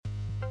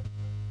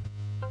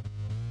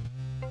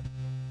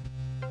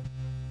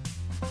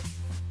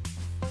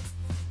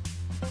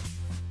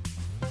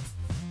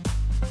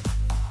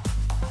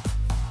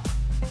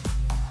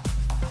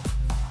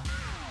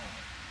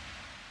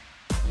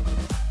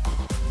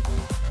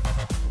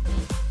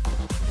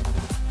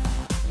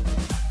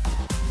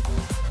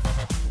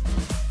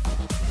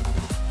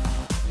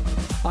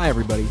Hi,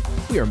 everybody.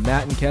 We are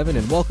Matt and Kevin,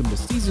 and welcome to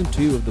Season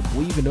 2 of the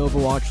Believe in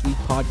Overwatch League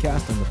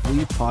podcast on the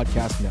Believe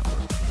Podcast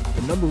Network,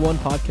 the #1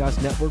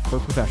 podcast network for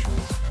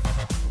professionals.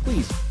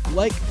 Please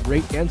like,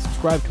 rate, and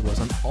subscribe to us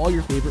on all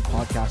your favorite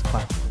podcast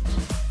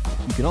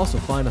platforms. You can also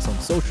find us on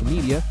social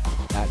media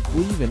at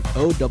Believe in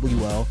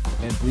OWL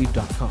and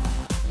Believe.com.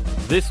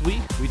 This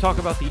week, we talk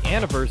about the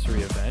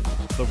anniversary event,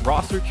 the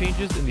roster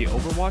changes in the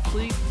Overwatch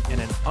League,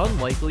 and an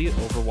unlikely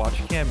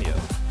Overwatch cameo.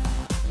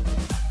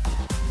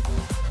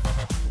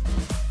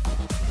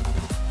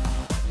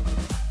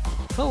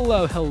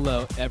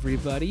 Hello,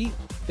 everybody.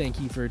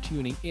 Thank you for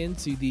tuning in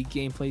to the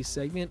gameplay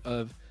segment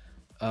of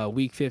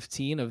Week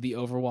 15 of the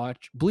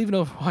Believe in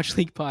Overwatch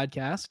League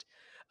podcast.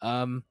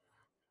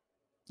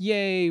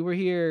 Yay, we're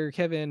here.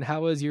 Kevin,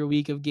 how has your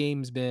week of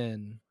games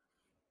been?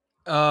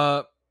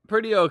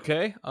 Pretty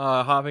okay.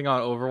 Hopping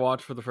on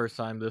Overwatch for the first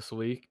time this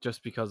week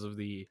just because of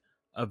the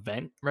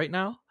event right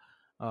now.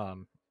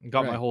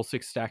 Got my whole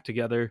 6 stack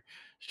together.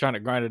 Just trying to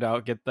grind it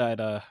out, get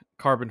that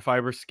carbon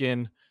fiber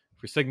skin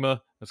for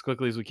Sigma as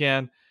quickly as we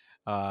can,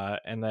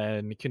 and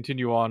then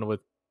continue on with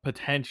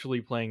potentially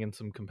playing in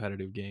some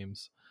competitive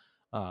games.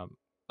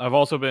 I've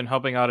also been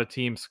helping out a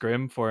team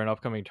scrim for an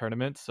upcoming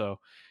tournament, so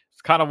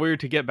it's kind of weird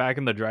to get back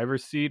in the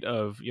driver's seat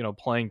of,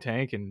 playing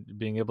tank and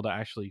being able to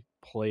actually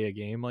play a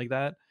game like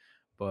that.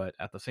 But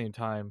at the same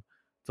time,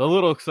 it's a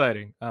little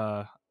exciting,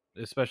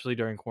 especially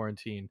during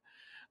quarantine.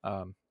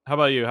 How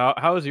about you?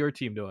 How is your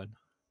team doing?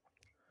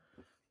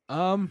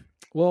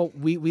 Well,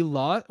 we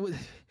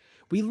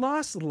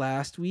lost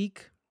last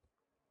week,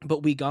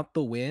 but we got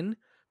the win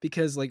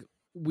because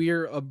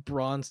we're a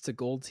bronze to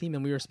gold team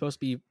and we were supposed to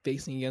be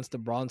facing against a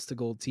bronze to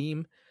gold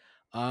team.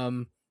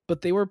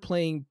 But they were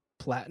playing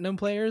platinum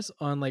players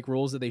on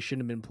roles that they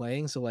shouldn't have been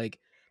playing. So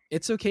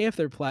it's okay if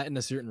they're plat in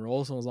a certain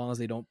role, so as long as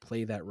they don't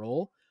play that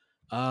role.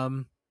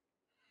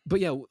 But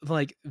yeah,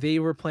 they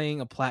were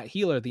playing a plat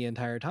healer the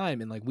entire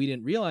time, and we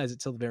didn't realize it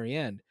till the very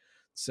end.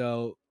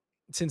 So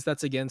since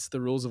that's against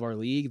the rules of our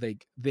league,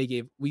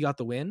 we got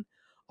the win.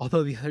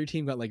 Although the other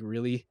team got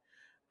really,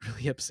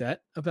 really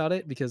upset about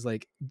it because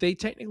they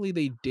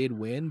did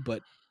win,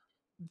 but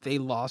they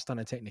lost on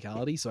a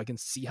technicality. So I can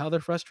see how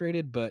they're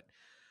frustrated, but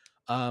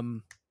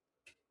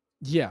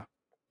yeah.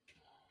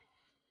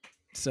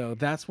 So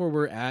that's where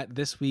we're at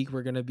this week.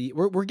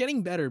 We're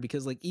getting better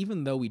because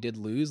even though we did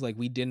lose,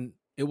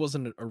 it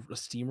wasn't a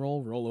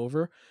steamroll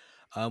rollover.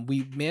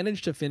 We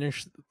managed to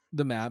finish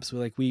the maps.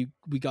 We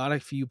got a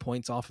few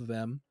points off of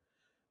them.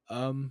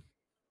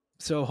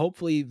 So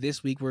hopefully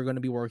this week we're going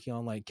to be working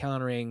on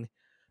countering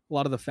a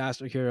lot of the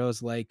faster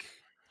heroes like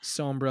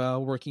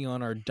Sombra, working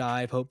on our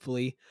dive.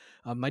 Hopefully,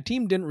 my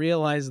team didn't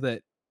realize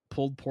that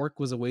pulled pork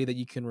was a way that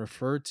you can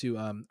refer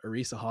to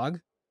Orisa Hog.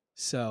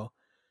 So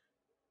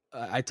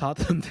I taught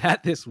them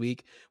that this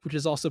week, which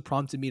has also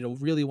prompted me to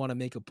really want to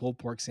make a pulled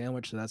pork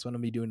sandwich. So that's what I'm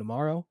gonna be doing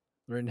tomorrow.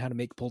 Learning how to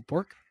make pulled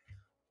pork.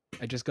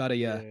 I just got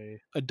a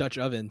Dutch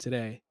oven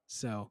today,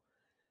 so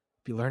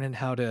be learning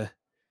how to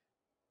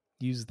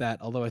use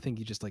that. Although I think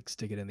you just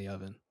stick it in the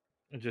oven.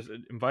 And just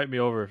invite me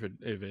over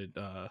if it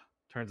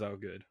turns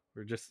out good,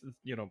 or just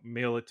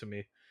mail it to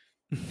me.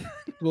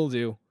 We'll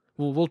do.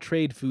 We'll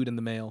trade food in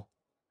the mail.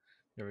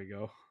 There we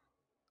go.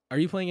 Are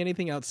you playing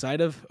anything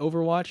outside of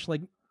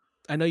Overwatch?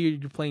 I know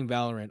you're playing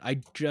Valorant.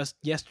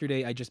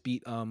 Yesterday I just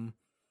beat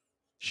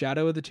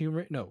Shadow of the Tomb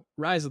Raider. No,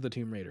 Rise of the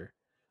Tomb Raider.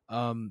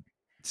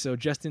 So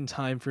just in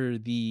time for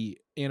the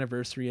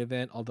anniversary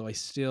event. Although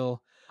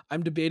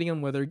I'm debating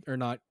on whether or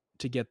not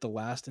to get the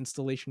last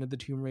installation of the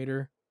Tomb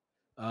Raider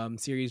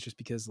series, just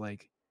because I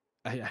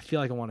feel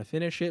like I want to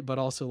finish it, but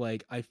also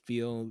I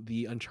feel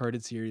the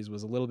Uncharted series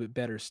was a little bit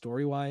better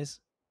story wise.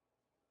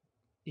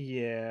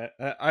 Yeah,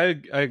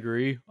 I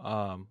agree.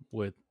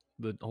 With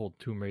the whole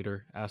Tomb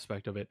Raider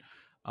aspect of it.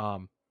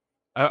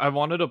 I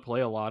wanted to play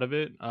a lot of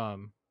it.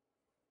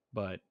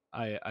 But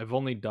I've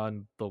only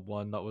done the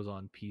one that was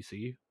on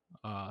PC.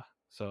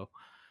 So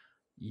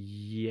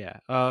yeah.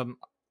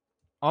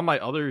 On my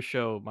other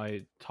show,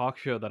 my talk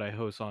show that I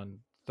host on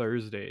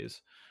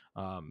Thursdays,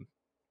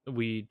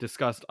 we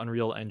discussed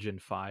Unreal Engine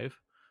 5,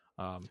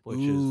 which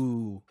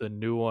Ooh. is the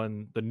new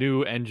one, the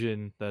new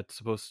engine that's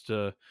supposed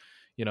to,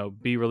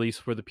 be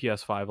released for the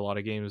PS5. A lot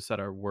of games that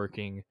are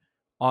working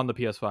on the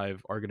PS5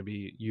 are going to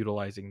be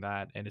utilizing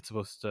that, and it's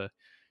supposed to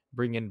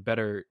bring in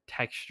better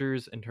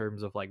textures in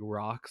terms of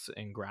rocks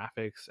and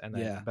graphics, and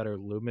then better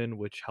lumen,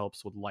 which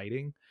helps with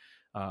lighting.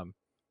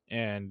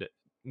 And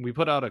we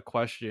put out a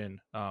question,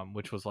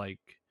 which was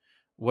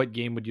what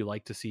game would you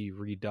like to see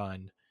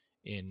redone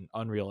in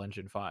Unreal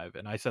Engine 5?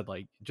 And I said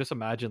just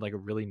imagine a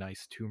really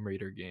nice Tomb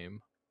Raider game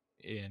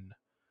in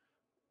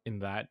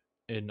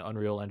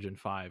Unreal Engine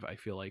 5. I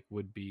feel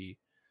would be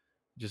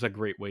just a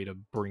great way to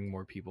bring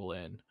more people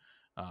in.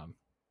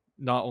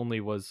 Not only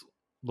was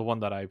the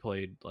one that I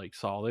played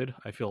solid,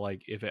 I feel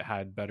if it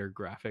had better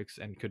graphics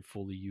and could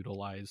fully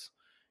utilize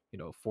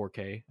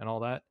 4K and all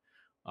that,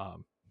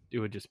 it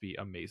would just be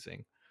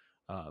amazing.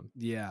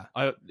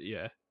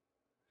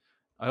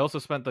 I also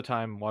spent the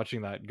time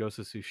watching that Ghost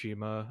of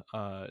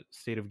Tsushima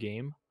State of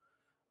Game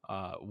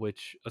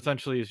which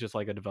essentially is just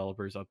like a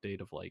developer's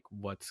update of like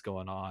what's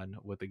going on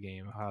with the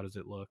game, how does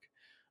it look.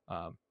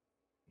 Um,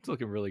 it's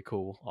looking really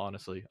cool,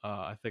 honestly.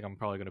 I think I'm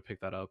probably gonna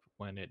pick that up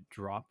when it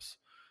drops.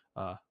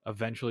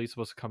 Eventually, it's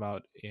supposed to come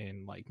out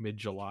in like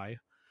mid-July,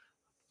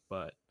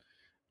 but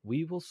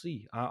we will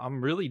see.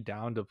 I'm really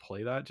down to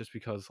play that just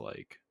because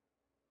like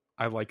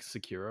I like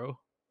Sekiro,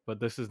 but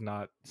this is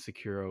not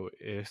Sekiro.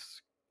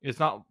 It's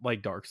not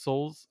like Dark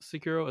Souls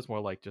Sekiro. It's more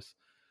like just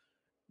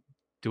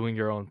doing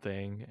your own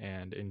thing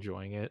and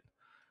enjoying it.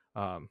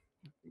 Um,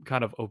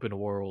 kind of open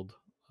world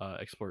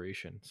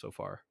exploration so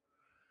far.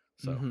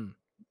 So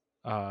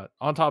Mm-hmm.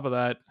 on top of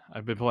that,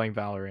 I've been playing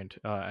Valorant,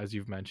 as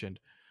you've mentioned.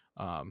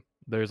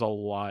 There's a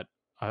lot.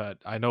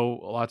 I know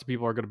lots of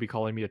people are going to be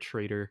calling me a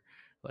traitor.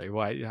 Like,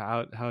 why?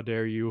 How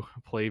dare you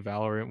play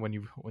Valorant when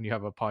you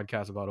have a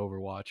podcast about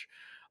Overwatch?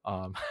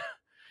 Um,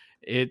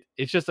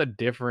 it's just a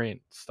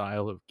different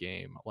style of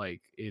game.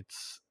 Like,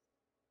 it's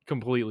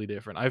completely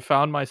different. I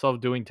found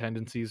myself doing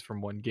tendencies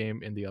from one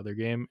game in the other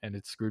game, and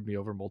it screwed me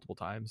over multiple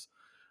times.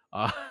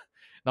 Uh,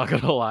 not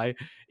gonna lie,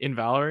 in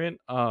Valorant,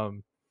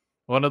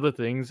 one of the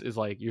things is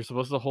like you're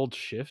supposed to hold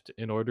shift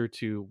in order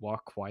to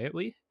walk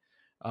quietly.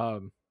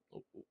 Um,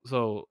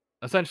 so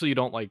essentially, you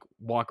don't like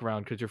walk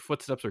around because your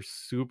footsteps are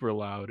super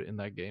loud in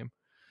that game.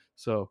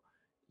 So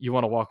you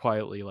want to walk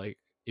quietly. Like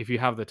if you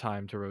have the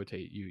time to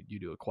rotate, you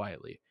do it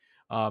quietly.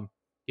 Um,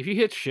 if you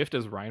hit shift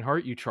as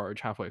Reinhardt, you charge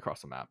halfway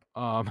across the map.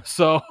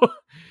 So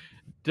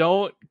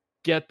don't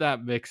get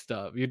that mixed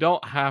up. You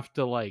don't have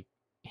to like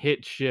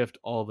hit shift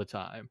all the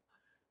time.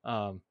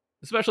 Um,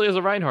 especially as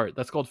a Reinhardt,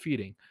 that's called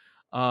feeding.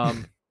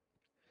 Um,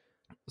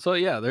 so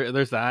yeah,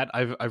 there's that.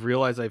 I've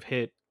realized I've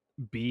hit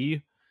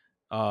B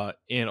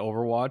in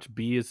Overwatch.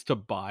 B is to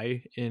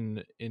buy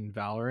in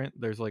Valorant.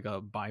 There's like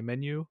a buy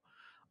menu.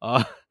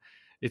 Uh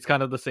it's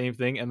kind of the same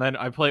thing. And then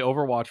I play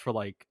Overwatch for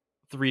like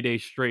 3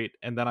 days straight,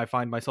 and then I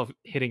find myself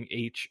hitting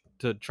H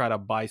to try to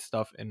buy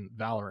stuff in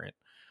Valorant.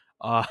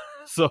 Uh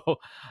so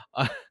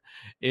uh,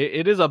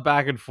 it is a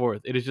back and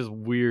forth. It is just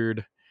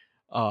weird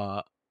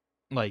uh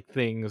like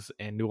things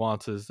and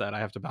nuances that I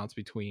have to bounce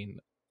between,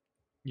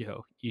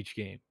 each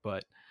game.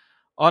 But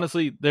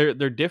honestly, they're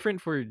different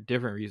for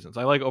different reasons.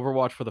 I like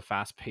Overwatch for the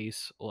fast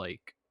pace,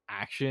 like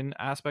action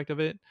aspect of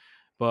it,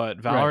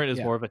 but Right. Valorant is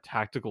Yeah. more of a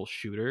tactical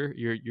shooter.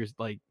 You're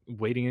like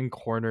waiting in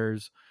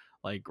corners,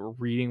 like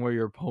reading where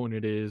your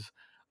opponent is.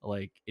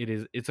 Like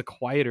it's a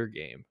quieter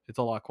game. It's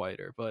a lot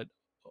quieter, but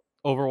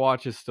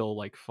Overwatch is still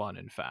like fun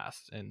and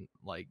fast, and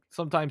like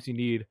sometimes you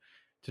need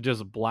to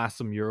just blast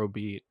some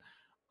Eurobeat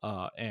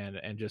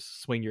and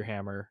just swing your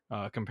hammer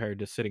compared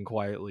to sitting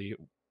quietly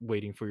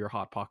waiting for your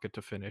hot pocket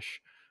to finish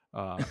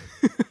uh,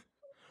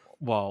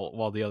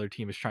 while the other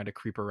team is trying to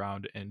creep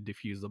around and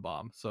defuse the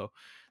bomb. So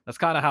that's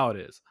kind of how it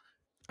is.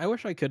 I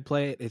wish I could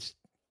play it. It's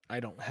I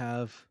don't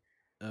have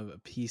a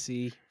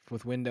PC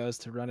with Windows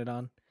to run it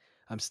on.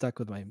 I'm stuck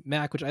with my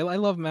Mac, which I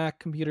love Mac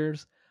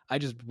computers. I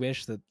just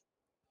wish that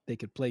they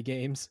could play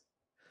games.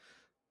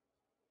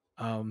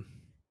 Um,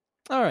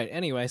 all right.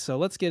 Anyway, so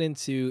let's get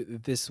into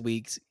this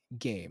week's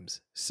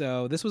games.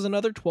 So this was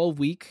another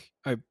 12-week.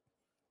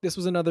 This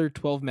was another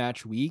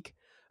 12-match week.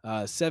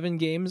 7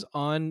 games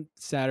on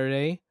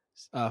Saturday.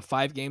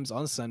 5 games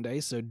on Sunday.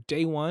 So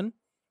day one,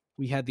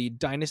 we had the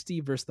Dynasty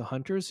versus the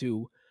Hunters,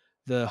 who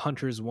the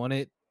Hunters won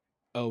it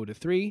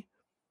 0-3.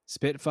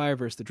 Spitfire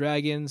versus the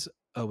Dragons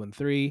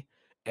 0-3.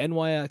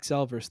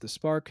 NYXL versus the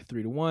Spark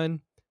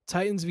 3-1.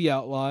 Titans v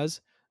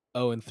Outlaws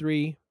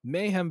 0-3.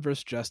 Mayhem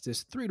versus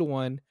Justice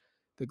 3-1.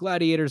 The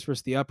Gladiators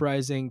versus the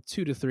Uprising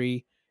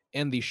 2-3.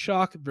 And the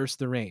Shock versus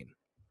the Rain.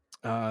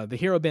 The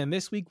hero band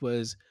this week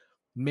was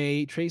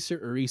May, Tracer,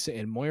 Orisa,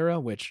 and Moira,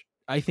 which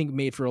I think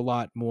made for a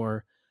lot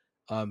more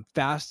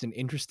fast and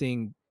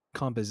interesting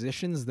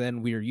compositions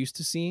than we are used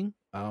to seeing.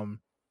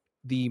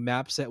 The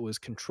map set was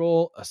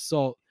Control,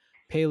 Assault,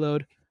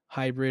 Payload,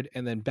 Hybrid,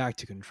 and then back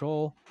to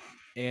Control.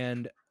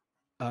 And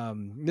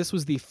this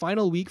was the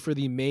final week for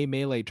the May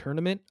Melee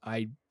tournament.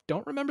 I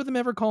don't remember them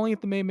ever calling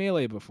it the May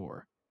Melee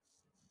before.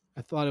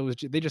 I thought it was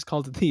they just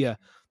called it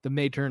the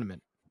May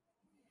tournament.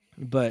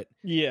 But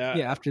Yeah,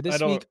 yeah, after I this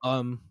don't. week,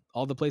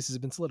 all the places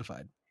have been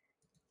solidified.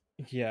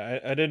 Yeah,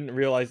 I didn't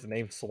realize the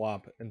name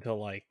swap until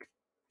like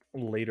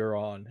later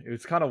on. It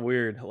was kind of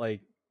weird.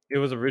 Like it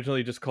was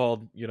originally just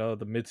called,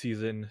 the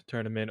midseason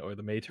tournament or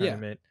the May Yeah,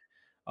 tournament.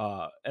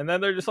 And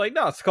then they're just like,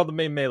 no, it's called the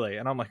May Melee,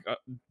 and I'm like,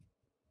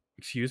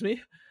 excuse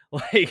me.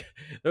 Like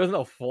there was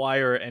no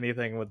flyer or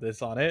anything with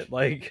this on it.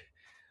 Like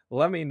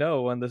let me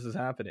know when this is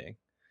happening.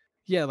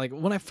 yeah. Like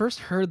when I first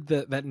heard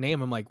that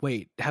name, I'm like,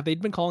 wait, have they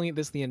been calling it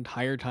this the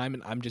entire time,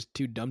 and I'm just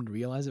too dumb to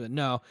realize it? But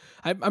no,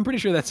 I'm pretty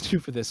sure that's true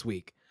for this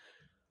week.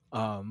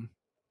 Um,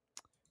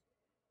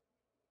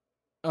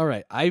 all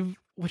right,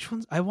 which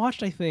ones I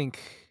watched? I think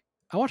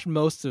I watched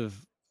most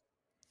of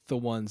the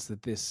ones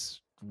that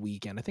this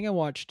weekend. I think I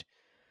watched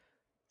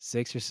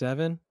 6 or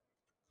 7.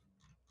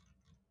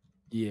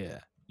 Yeah,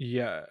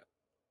 Yeah.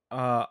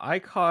 I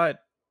caught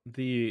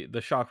the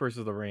Shock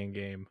versus the Rain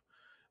game.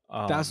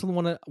 that's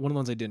one of the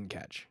ones I didn't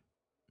catch.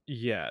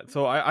 Yeah.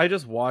 So I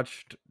just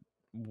watched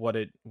what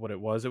it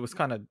was. It was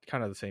kind of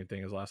the same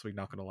thing as last week,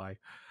 not gonna lie.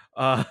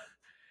 Uh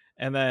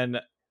and then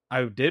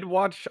I did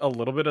watch a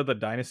little bit of the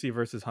Dynasty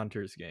versus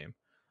Hunters game.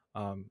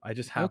 I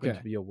just happened to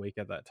Okay. be awake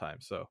at that time,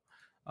 so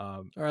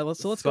All right,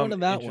 let's go some into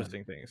that one.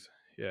 interesting things.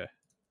 Yeah.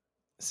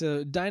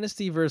 So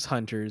Dynasty versus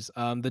Hunters.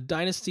 The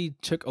Dynasty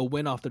took a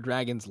win off the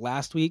Dragons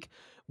last week,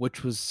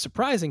 which was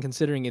surprising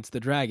considering it's the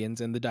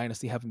Dragons and the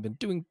Dynasty haven't been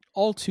doing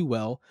all too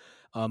well.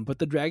 But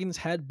the Dragons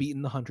had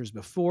beaten the Hunters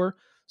before,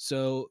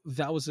 so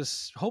that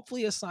was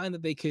hopefully a sign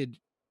that they could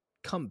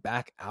come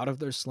back out of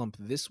their slump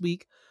this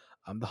week.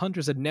 The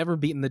Hunters had never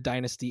beaten the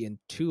Dynasty in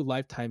 2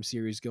 lifetime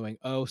series, going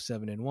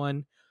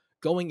 0-7-1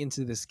 going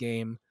into this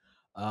game.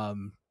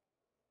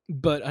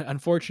 But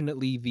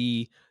unfortunately,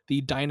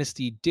 the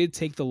Dynasty did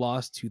take the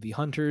loss to the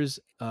Hunters,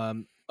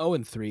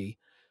 0-3,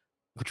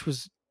 which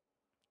was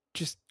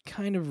just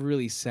kind of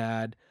really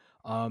sad.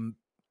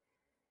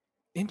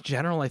 In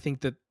general, I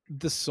think that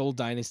the Seoul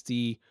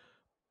Dynasty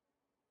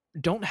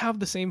don't have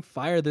the same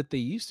fire that they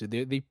used to.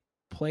 They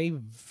play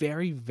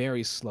very,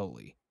 very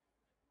slowly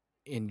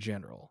in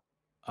general.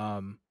 I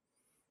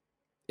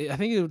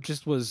think it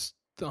just was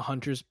the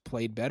Hunters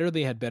played better.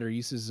 They had better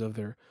uses of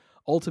their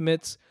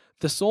ultimates.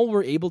 The Soul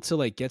were able to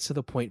like get to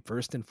the point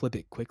first and flip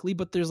it quickly,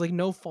 but there's like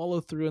no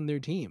follow through in their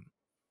team.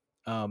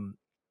 Um,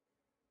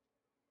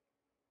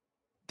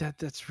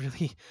 that's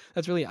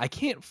really I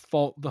can't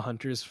fault the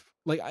Hunters.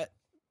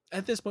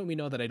 At this point we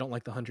know that I don't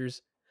like the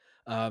Hunters.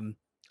 I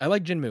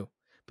like Jinmu,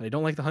 but I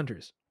don't like the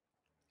Hunters.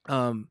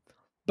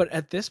 But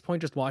at this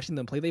point, just watching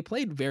them play, they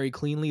played very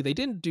cleanly. They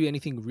didn't do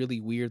anything really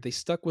weird. They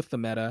stuck with the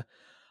meta.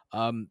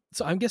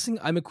 So I'm guessing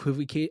I'm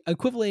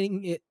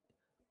equivalating it.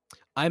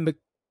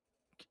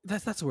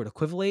 That's the word,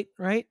 equivalate,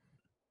 right?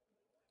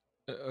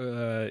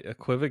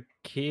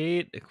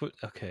 Equivocate.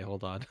 Okay,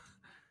 hold on.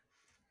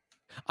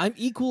 I'm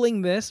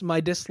equaling my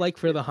dislike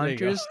for the There you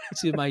go. Hunters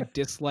to my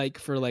dislike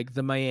for like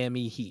the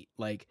Miami Heat.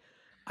 Like,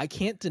 I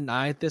can't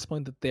deny at this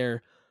point that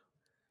they're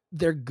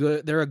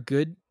good. They're a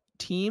good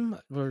team.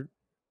 Or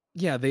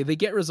yeah, they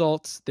get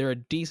results. They're a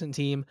decent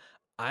team.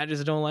 I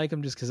just don't like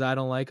them just because I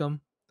don't like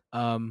them.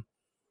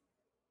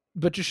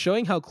 But just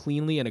showing how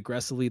cleanly and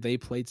aggressively they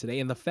played today,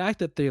 and the fact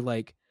that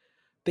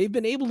they've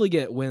been able to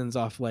get wins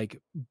off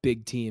like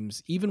big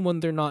teams, even when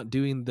they're not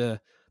doing the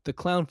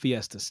clown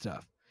fiesta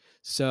stuff.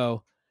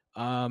 So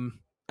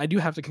I do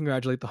have to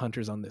congratulate the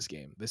Hunters on this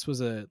game. This was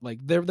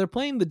they're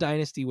playing the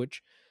Dynasty,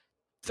 which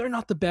they're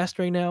not the best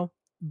right now,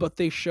 but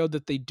they showed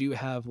that they do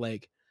have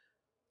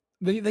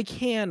they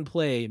can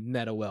play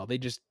meta well. They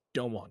just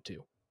don't want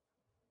to.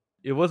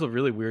 It was a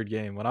really weird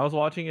game. When I was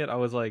watching it, I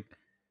was like,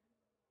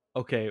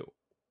 okay,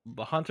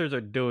 the Hunters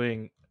are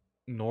doing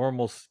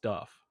normal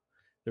stuff.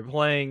 They're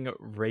playing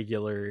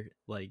regular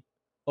like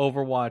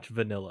Overwatch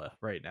vanilla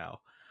right now.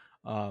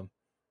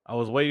 I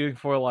was waiting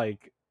for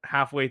like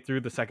halfway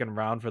through the second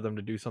round for them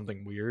to do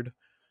something weird.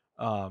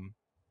 Um,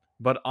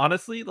 but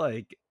honestly,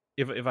 like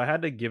if I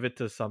had to give it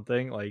to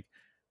something, like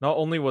not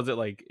only was it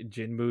like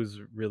Jinmu's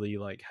really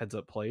like heads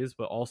up plays,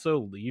 but also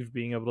Leave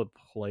being able to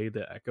play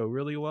the Echo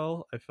really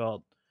well. I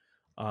felt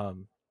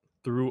um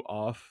threw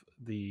off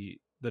the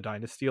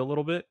Dynasty a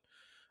little bit.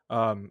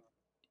 Um,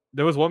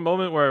 there was one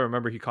moment where I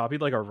remember he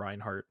copied like a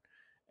Reinhardt,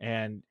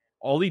 and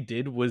all he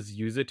did was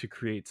use it to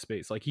create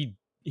space. Like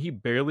he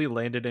barely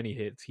landed any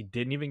hits. He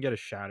didn't even get a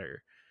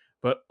shatter,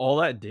 but all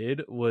that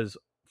did was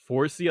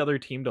force the other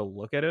team to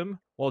look at him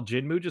while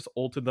Jinmu just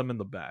ulted them in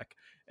the back.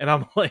 And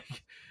I'm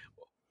like,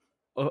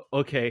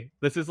 okay,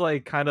 this is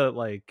like kind of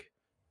like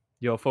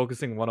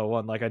focusing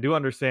 101. Like I do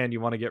understand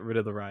you want to get rid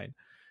of the Rhine,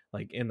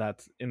 like in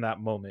that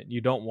moment.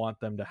 You don't want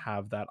them to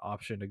have that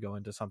option to go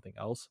into something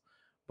else,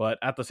 but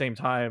at the same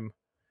time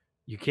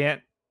you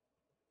can't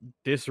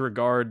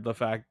disregard the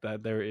fact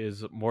that there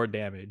is more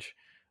damage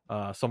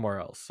somewhere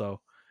else.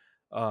 So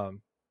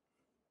um,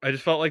 I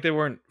just felt like they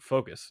weren't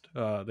focused.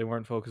 They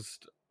weren't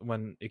focused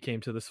when it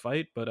came to this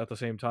fight, but at the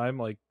same time,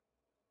 like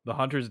the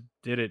Hunters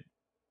did it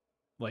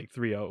like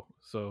 3-0.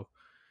 So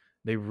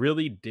they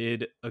really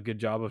did a good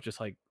job of just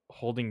like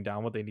holding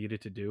down what they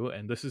needed to do.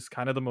 And this is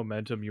kind of the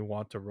momentum you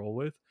want to roll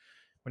with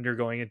when you're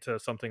going into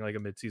something like a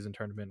midseason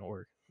tournament,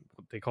 or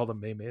what they call the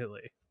May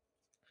Melee.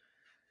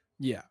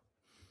 Yeah.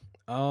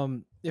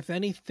 If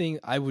anything,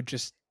 I would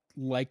just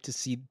like to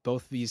see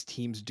both these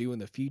teams do in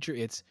the future.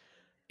 It's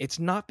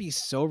not be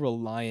so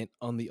reliant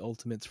on the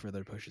ultimates for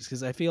their pushes,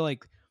 because I feel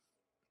like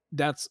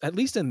that's, at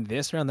least in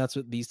this round, that's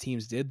what these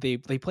teams did. They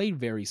played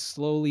very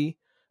slowly.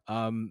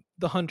 The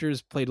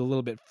Hunters played a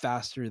little bit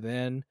faster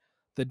than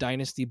the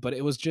Dynasty, but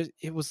it was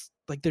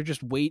like they're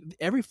just wait.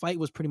 Every fight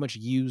was pretty much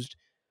used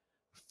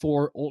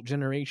for ult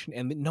generation,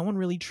 and no one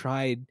really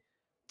tried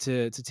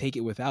to take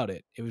it without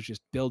it. It was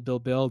just build,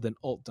 then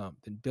ult dump,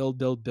 then build,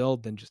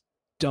 then just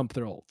dump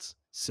their ults.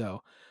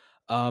 So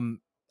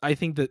I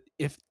think that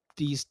if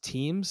these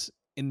teams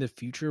in the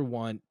future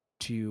want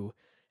to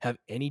have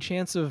any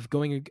chance of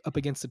going up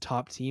against the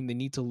top team, they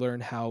need to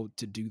learn how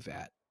to do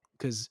that,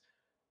 because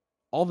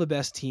all the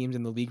best teams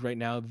in the league right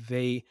now,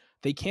 they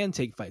can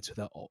take fights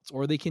without ults,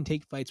 or they can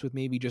take fights with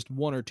maybe just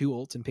one or two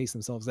ults and pace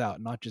themselves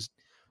out, not just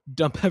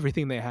dump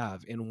everything they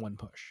have in one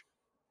push.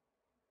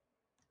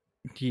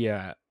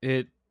 Yeah,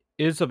 it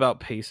is about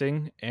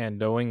pacing and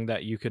knowing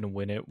that you can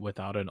win it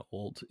without an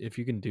ult. If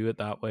you can do it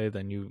that way,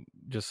 then you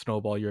just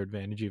snowball your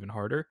advantage even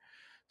harder.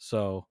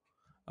 So,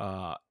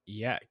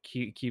 yeah,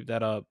 keep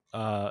that up.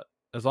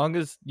 As long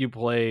as you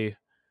play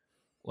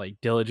like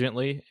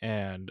diligently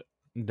and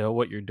know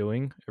what you're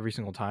doing every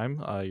single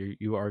time,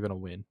 you are gonna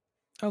win.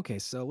 Okay,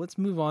 so let's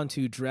move on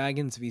to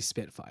Dragons v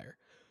Spitfire.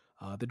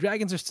 The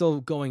Dragons are still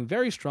going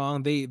very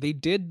strong. They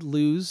did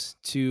lose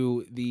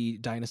to the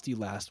Dynasty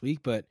last week,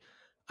 but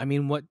I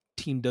mean, what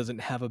team doesn't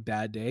have a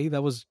bad day?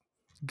 That was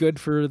good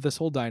for this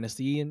whole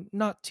Dynasty and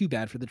not too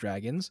bad for the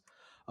Dragons.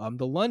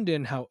 The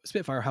London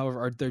Spitfire,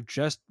 however, they're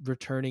just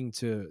returning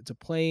to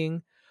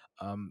playing.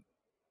 Um,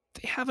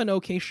 they have an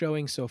okay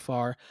showing so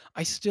far.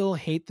 I still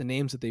hate the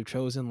names that they've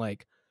chosen.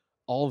 Like,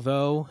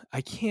 although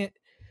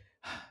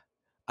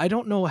I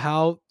don't know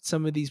how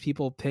some of these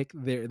people pick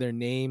their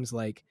names.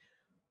 Like,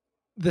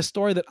 the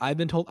story that I've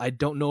been told, I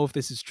don't know if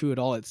this is true at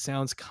all. It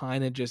sounds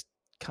kind of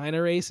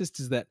racist.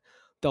 Is that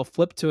they'll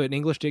flip to an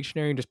English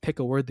dictionary and just pick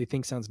a word they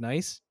think sounds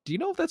nice. Do you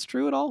know if that's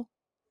true at all?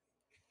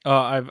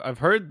 I've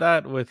heard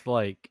that with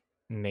like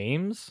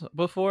names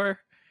before,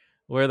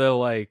 where they're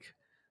like,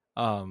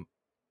 um,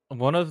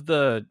 one of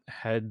the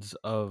heads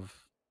of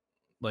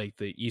like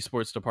the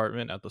esports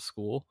department at the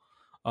school,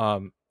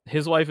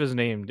 his wife is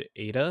named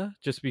Ada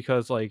just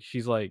because like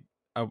she's like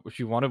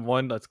she wanted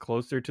one that's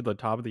closer to the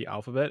top of the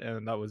alphabet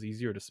and that was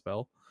easier to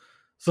spell.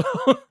 So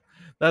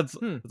that's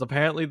Hmm. that's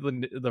apparently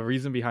the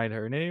reason behind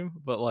her name.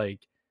 But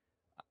like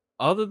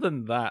other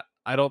than that,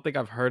 I don't think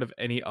I've heard of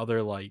any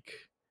other like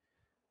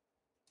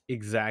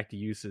exact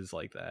uses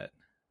like that.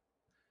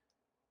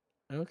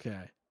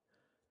 Okay.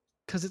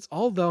 Because it's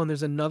all though, and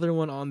there's another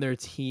one on their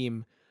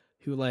team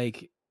who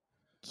like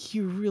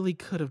you really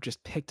could have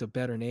just picked a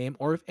better name,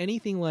 or if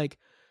anything, like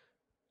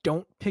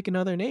don't pick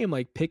another name.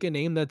 Like pick a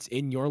name that's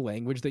in your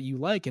language that you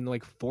like, and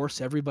like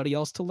force everybody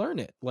else to learn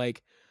it.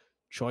 Like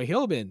Choi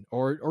Hilbin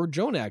or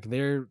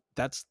Jonak.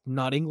 That's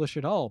not English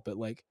at all, but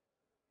like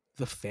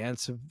the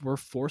fans were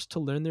forced to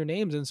learn their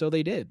names, and so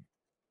they did.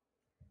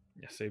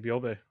 Yeah,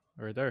 Sabiobe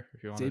right there.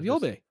 If you want to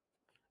just Zabiobe.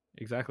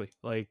 exactly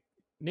like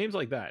names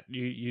like that,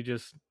 you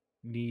just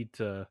need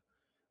to.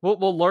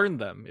 We'll learn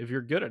them if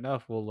you're good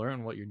enough. We'll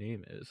learn what your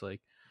name is.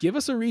 Like Give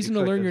us a you reason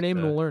to expect learn us your name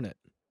and to, we'll learn it.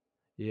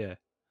 yeah.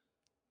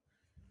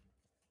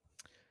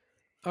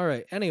 All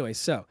right. Anyway,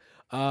 so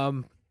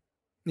um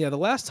yeah, the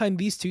last time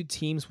these two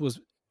teams was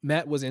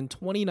met was in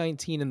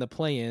 2019 in the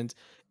play-ins,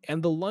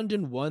 and the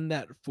London won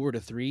that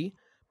 4-3.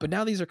 But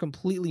now these are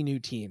completely new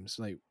teams.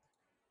 Like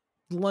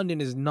London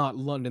is not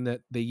London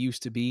that they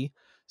used to be.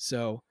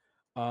 So,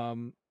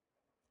 um,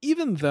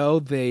 even though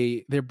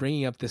they're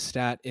bringing up the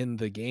stat in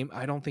the game,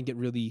 I don't think it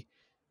really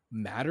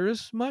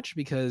matters much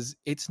because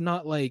it's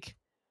not like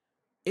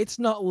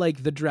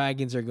the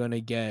Dragons are going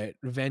to get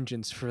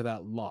vengeance for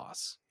that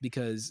loss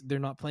because they're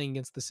not playing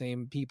against the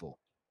same people.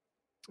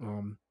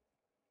 Um,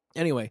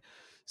 Anyway,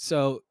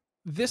 so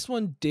this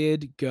one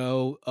did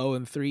go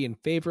 0-3 in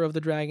favor of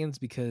the Dragons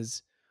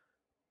because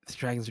the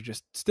Dragons are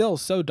just still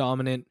so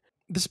dominant.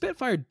 The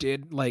Spitfire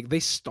did like they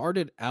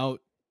started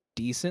out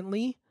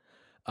decently.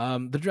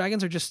 The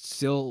Dragons are just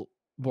still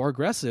more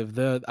aggressive.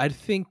 I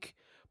think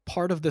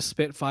part of the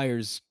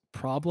Spitfire's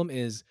problem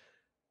is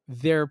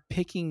they're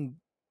picking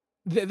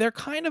they're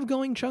kind of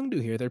going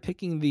Chengdu here. They're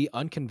picking the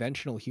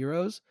unconventional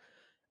heroes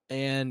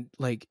and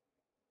like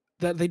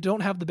that they don't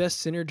have the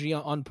best synergy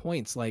on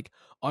points. Like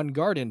on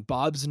Garden,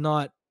 Bob's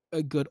not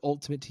a good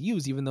ultimate to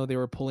use, even though they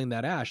were pulling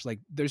that Ash. Like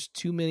there's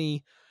too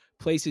many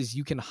places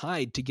you can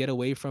hide to get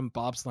away from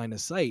Bob's line of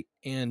sight.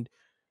 And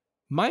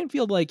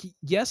Minefield, like,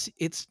 yes,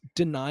 it's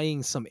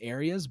denying some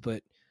areas,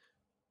 but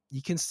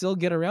you can still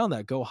get around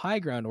that. Go high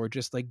ground or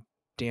just like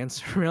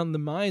dance around the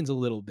mines a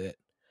little bit.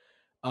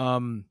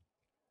 Um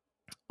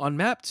on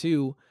map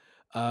two,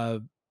 uh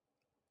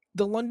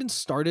the London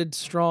started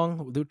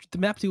strong. The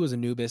map two was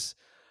Anubis.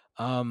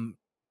 Um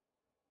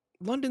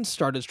London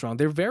started strong.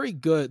 They're very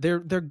good. They're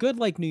good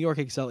like New York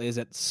Excel is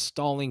at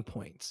stalling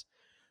points.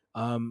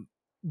 Um,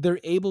 they're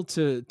able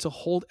to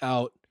hold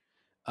out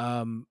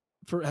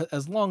for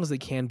as long as they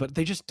can, but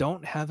they just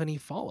don't have any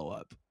follow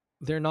up.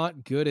 They're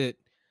not good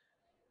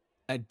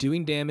at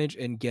doing damage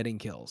and getting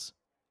kills.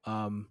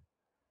 Um,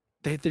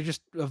 they're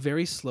just a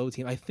very slow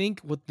team. I think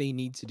what they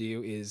need to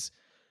do is,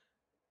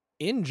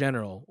 in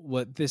general,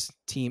 what this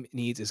team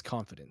needs is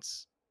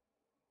confidence.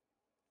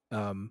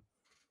 Um,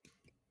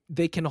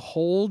 they can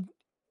hold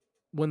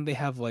when they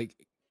have like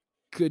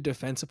good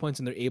defensive points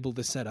and they're able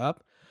to set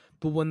up,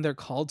 but when they're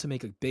called to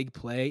make a big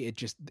play,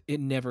 it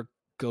never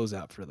goes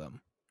out for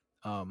them.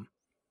 Um,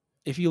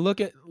 if you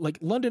look at like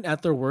London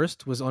at their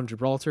worst was on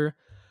Gibraltar.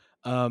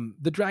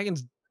 The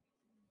Dragons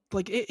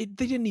like they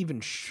didn't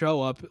even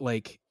show up.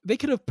 Like they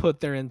could have put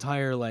their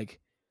entire like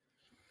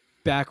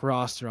back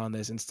roster on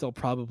this and still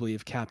probably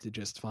have capped it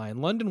just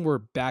fine. London were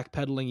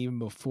backpedaling even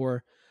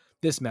before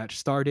this match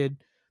started.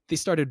 they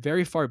started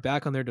very far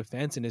back on their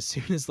defense, and as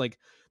soon as like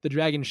the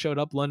Dragons showed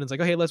up, London's like,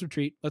 okay, let's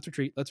retreat,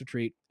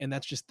 and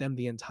that's just them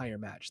the entire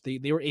match.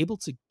 They were able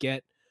to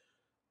get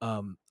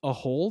a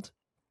hold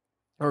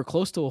or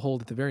close to a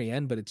hold at the very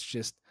end, but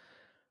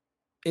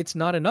it's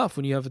not enough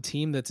when you have a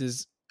team that's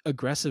as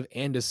aggressive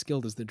and as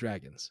skilled as the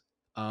Dragons.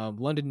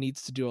 London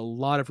needs to do a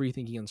lot of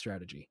rethinking on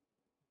strategy.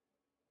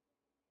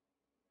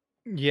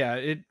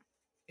 Yeah,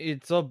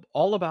 it's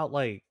all about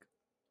like,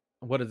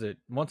 what is it?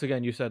 Once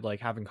again, you said like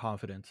having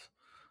confidence.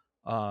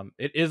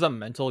 It is a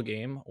mental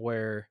game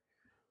where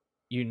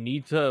you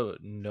need to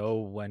know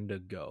when to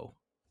go.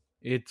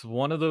 It's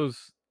one of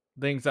those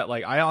things that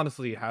like I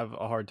honestly have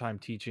a hard time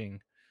teaching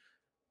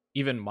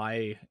even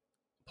my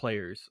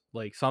players.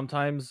 Like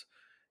sometimes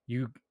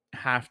you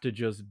have to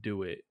just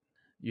do it.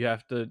 You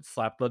have to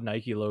slap the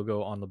Nike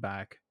logo on the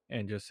back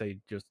and just say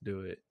just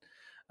do it.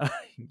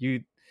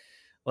 You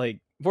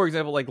like, for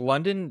example, like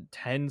London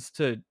tends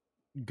to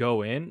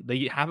go in.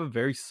 They have a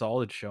very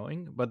solid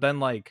showing, but then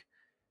like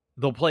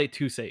they'll play it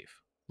too safe.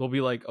 They'll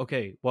be like,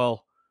 okay,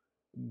 well,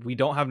 we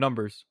don't have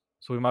numbers,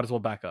 so we might as well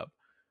back up.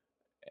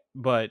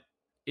 But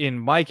in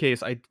my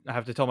case, I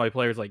have to tell my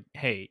players like,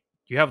 hey,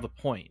 you have the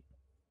point.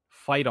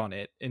 Fight on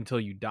it until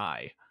you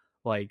die.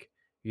 Like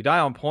you die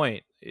on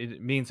point,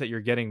 it means that you're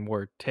getting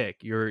more tick.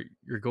 You're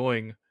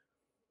going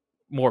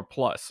more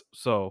plus.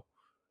 So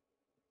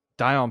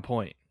die on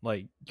point.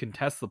 Like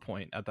contest the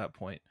point at that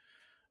point.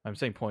 I'm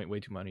saying point way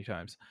too many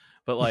times.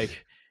 But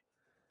like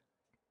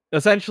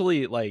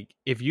essentially like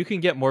if you can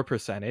get more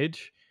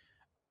percentage,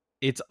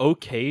 it's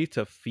okay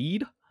to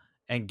feed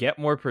and get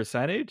more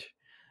percentage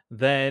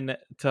than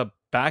to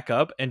back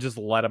up and just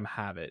let them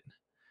have it.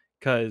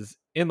 Cuz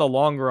in the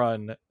long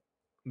run,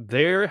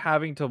 they're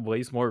having to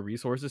waste more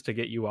resources to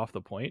get you off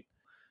the point.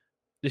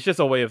 It's just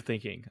a way of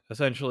thinking.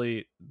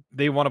 Essentially,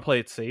 they want to play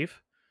it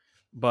safe,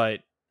 but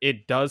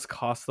it does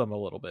cost them a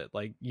little bit.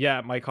 Like, yeah,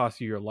 it might cost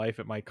you your life.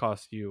 It might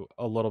cost you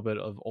a little bit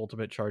of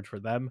ultimate charge for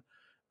them,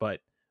 but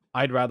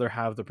I'd rather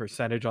have the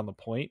percentage on the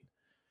point,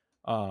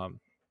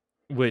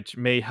 which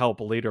may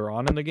help later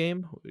on in the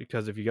game,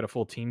 because if you get a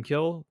full team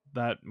kill,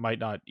 that might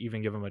not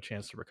even give them a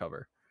chance to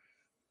recover.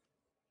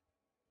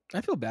 I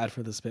feel bad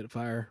for the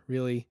Spitfire,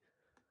 really.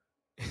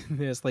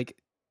 It's like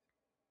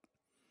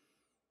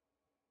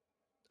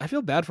I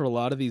feel bad for a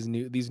lot of these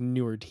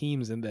newer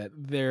teams in that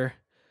they're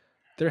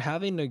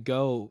having to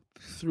go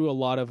through a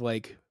lot of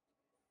like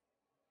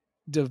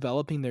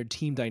developing their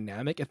team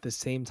dynamic at the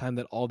same time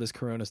that all this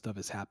Corona stuff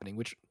is happening,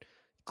 which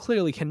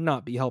clearly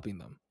cannot be helping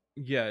them.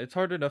 Yeah, it's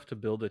hard enough to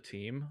build a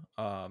team,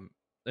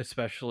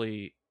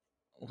 especially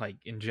like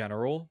in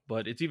general,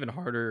 but it's even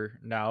harder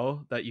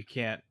now that you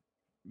can't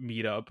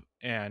meet up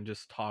and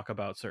just talk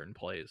about certain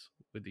plays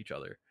with each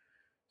other.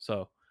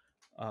 So,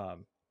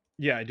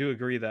 yeah, I do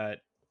agree that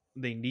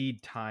they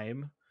need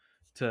time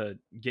to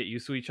get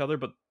used to each other,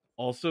 but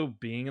also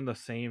being in the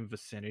same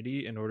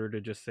vicinity in order to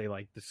just say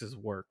like this is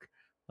work,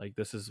 like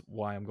this is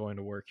why I'm going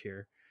to work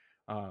here.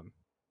 Um,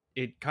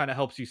 it kind of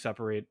helps you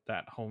separate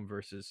that home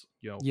versus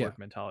work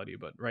mentality,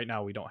 but right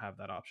now we don't have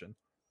that option.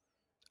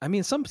 I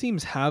mean, some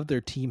teams have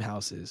their team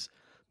houses,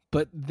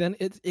 but then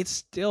it's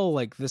still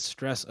like the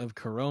stress of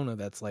Corona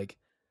that's like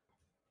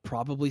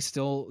probably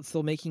still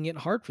making it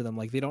hard for them.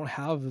 Like they don't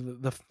have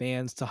the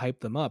fans to hype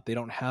them up. They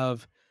don't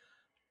have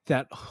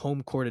that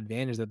home court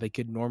advantage that they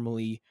could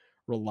normally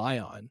rely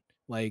on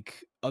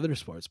like other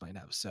sports might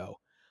have. So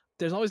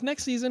there's always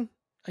next season,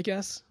 I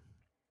guess.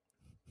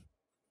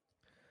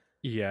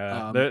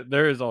 Yeah,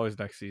 there is always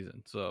next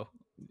season. So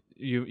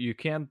you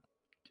can,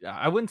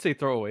 I wouldn't say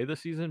throw away the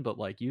season, but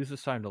like use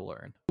this time to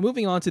learn.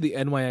 Moving on to the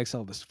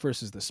NYXL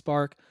versus the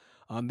Spark.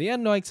 The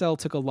NYXL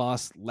took a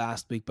loss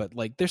last week, but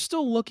like they're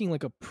still looking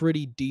like a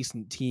pretty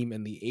decent team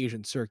in the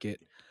Asian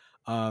circuit.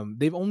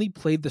 They've only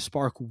played the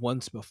Spark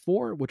once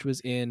before, which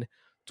was in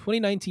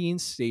 2019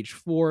 Stage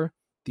 4.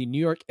 The New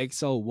York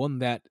XL won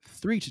that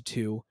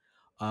 3-2.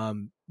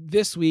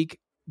 This week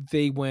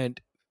they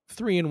went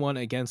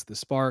 3-1 against the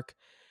Spark,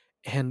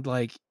 and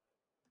like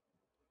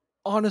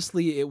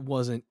honestly, it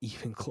wasn't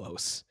even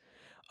close.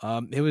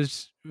 It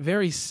was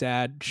very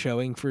sad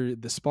showing for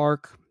the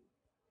Spark.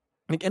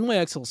 Like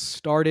NYXL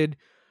started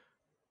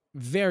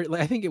very,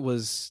 like, I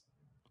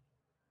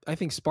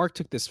think Spark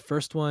took this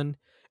first one,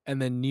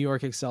 and then New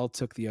York XL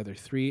took the other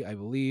three, I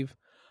believe.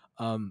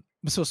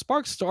 So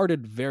Spark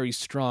started very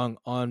strong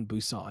on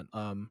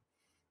Busan.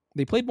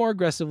 They played more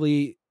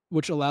aggressively,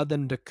 which allowed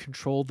them to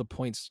control the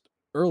points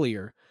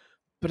earlier.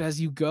 But as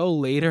you go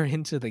later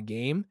into the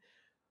game,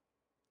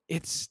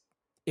 it's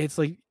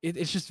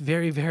just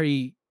very,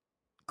 very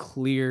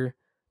clear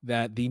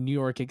that the New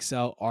York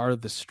XL are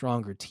the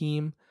stronger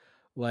team.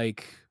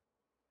 Like,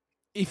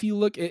 if you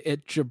look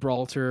at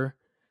Gibraltar,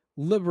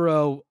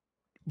 Libero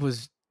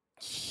was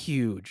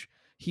huge.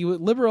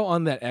 Libero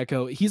on that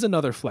Echo, he's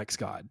another flex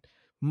god.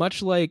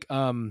 Much like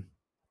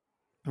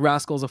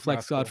Rascal's a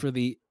flex god for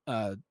the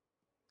San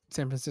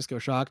Francisco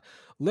Shock.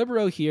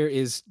 Libero here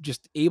is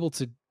just able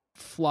to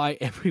fly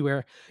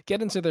everywhere,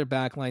 get into their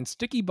backline.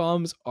 Sticky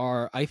bombs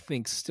are, I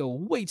think, still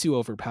way too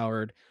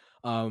overpowered.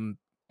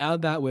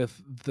 add that with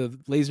the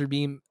laser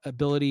beam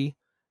ability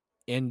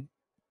and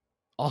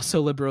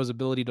also Libero's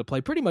ability to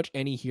play pretty much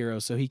any hero,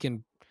 so he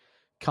can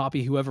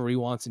copy whoever he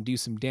wants and do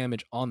some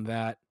damage on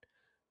that.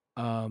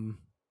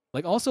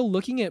 Like also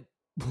looking at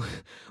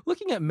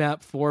looking at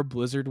map 4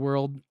 Blizzard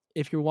World,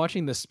 if you're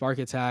watching the Spark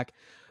Attack,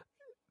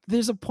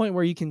 there's a point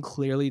where you can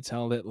clearly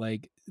tell that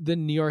like the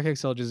New York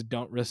XL just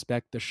don't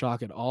respect the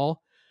shock at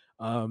all.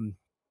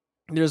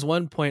 There's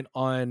one point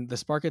on the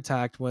Spark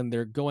Attack when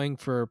they're going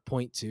for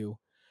point 2.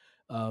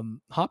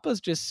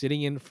 Hoppa's just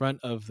sitting in front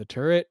of the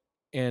turret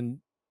and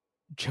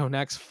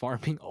JJoNak's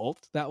farming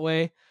ult that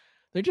way.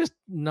 They're just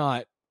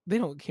not, they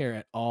don't care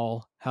at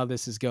all how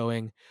this is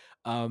going.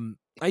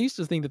 I used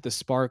to think that the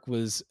Spark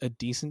was a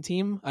decent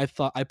team. I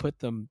thought I put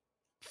them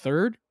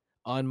third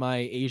on my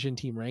Asian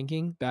team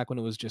ranking back when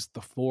it was just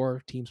the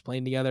 4 teams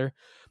playing together.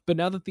 But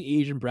now that the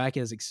Asian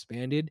bracket has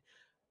expanded,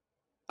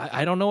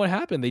 I don't know what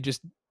happened.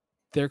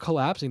 They're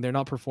collapsing. They're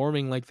not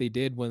performing like they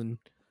did when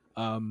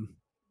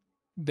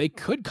they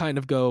could kind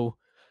of go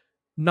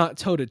not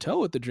toe to toe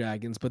with the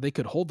Dragons, but they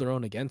could hold their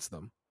own against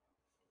them.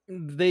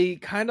 They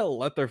kind of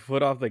let their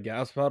foot off the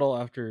gas pedal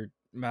after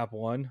map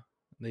 1.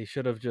 They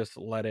should have just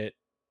let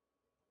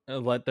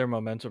their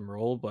momentum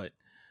roll, but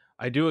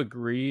I do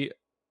agree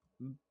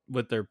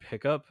with their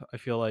pickup. I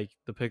feel like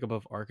the pickup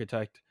of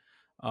Architect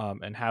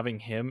and having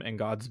him and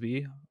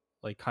Godsby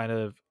like kind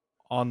of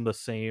on the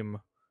same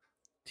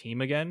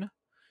team again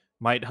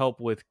might help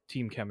with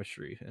team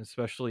chemistry,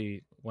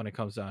 especially when it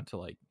comes down to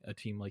like a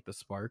team like the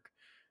Spark.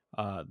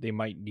 They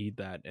might need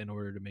that in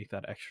order to make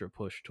that extra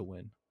push to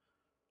win.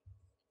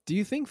 Do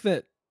you think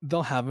that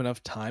they'll have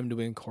enough time to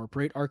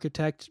incorporate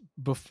Architect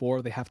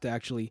before they have to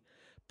actually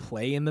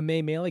play in the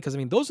May Melee? Because I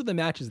mean, those are the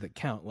matches that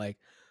count. Like,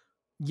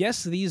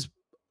 yes, these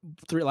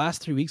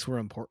last 3 weeks were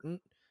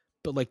important,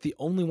 but like the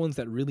only ones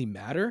that really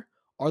matter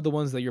are the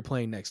ones that you're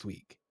playing next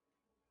week.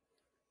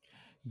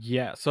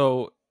 Yeah,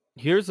 so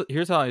here's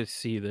how I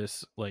see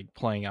this like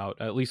playing out,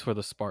 at least for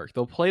the Spark.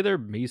 They'll play their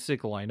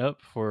basic lineup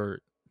for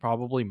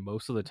probably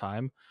most of the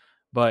time,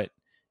 but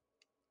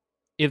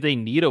if they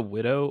need a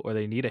Widow or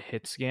they need a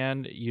hit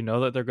scan, you know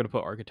that they're going to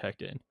put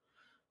Architect in.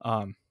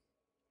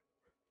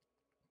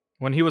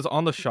 When he was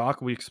on the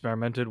Shock, we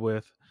experimented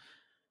with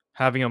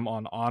having him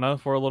on Ana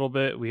for a little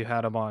bit. We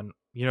had him on,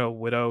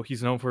 Widow.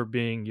 He's known for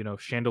being,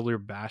 Chandelier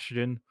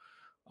Bastion,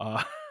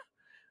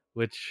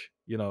 which,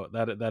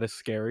 that is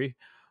scary.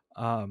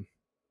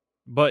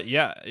 But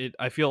yeah,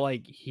 I feel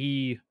like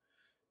he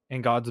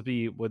and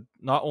Godsby with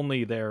not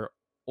only their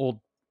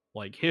old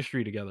like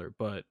history together,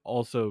 but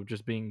also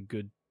just being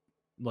good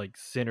like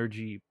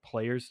synergy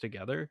players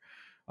together,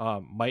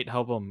 might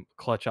help them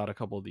clutch out a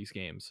couple of these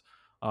games.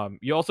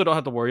 You also don't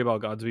have to worry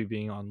about Godsby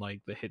being on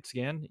like the hit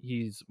scan.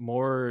 He's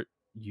more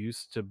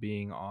used to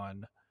being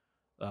on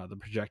the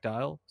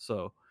projectile,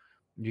 so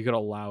you could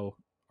allow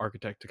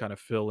Architect to kind of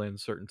fill in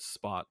certain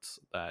spots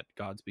that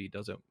Godsby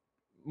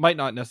might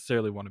not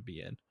necessarily want to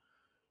be in.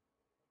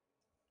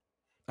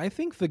 I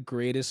think the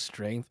greatest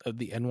strength of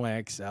the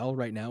NYXL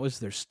right now is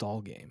their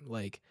stall game.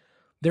 Like,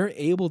 they're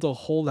able to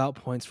hold out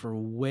points for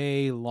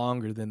way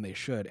longer than they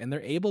should, and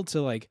they're able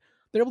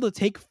to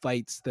take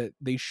fights that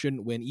they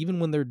shouldn't win, even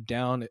when they're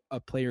down a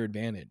player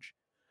advantage.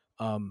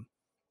 I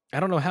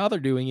don't know how they're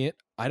doing it.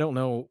 I don't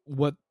know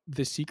what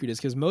the secret is,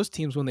 because most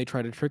teams, when they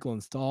try to trickle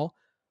install,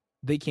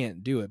 they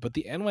can't do it. But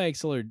the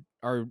NYXL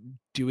are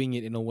doing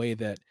it in a way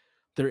that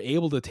they're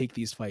able to take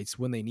these fights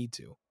when they need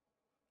to.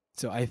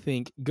 So I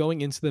think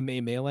going into the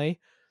May Melee,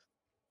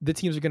 the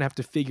teams are going to have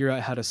to figure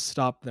out how to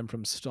stop them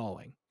from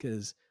stalling,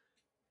 because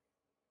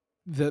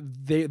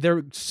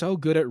they're so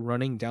good at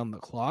running down the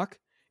clock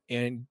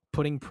and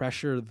putting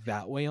pressure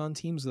that way on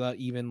teams without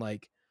even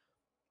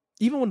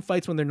when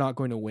fights when they're not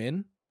going to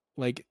win,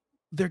 like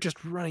they're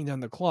just running down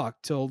the clock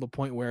till the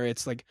point where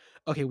it's like,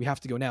 okay, we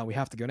have to go now, we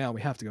have to go now,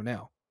 we have to go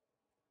now,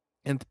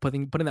 and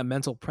putting that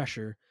mental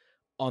pressure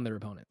on their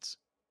opponents.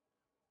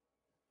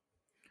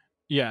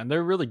 Yeah, and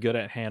they're really good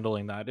at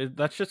handling that.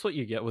 That's just what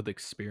you get with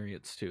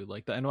experience too.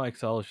 Like the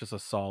NYXL is just a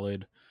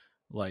solid,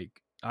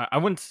 like I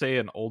wouldn't say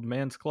an old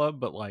man's club,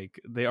 but like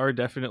they are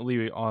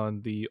definitely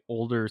on the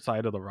older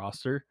side of the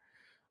roster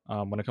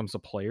when it comes to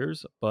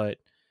players. But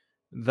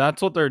that's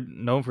what they're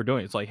known for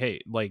doing. It's like, hey,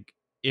 like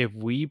if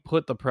we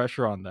put the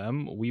pressure on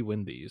them, we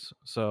win these.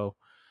 So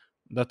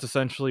that's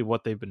essentially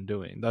what they've been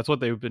doing. That's what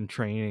they've been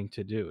training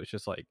to do. It's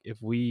just like if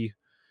we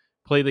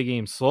play the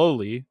game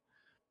slowly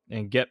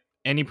and get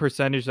any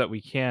percentage that we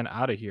can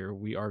out of here,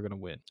 we are going to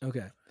win.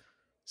 Okay.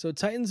 So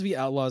Titans v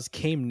Outlaws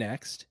came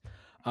next.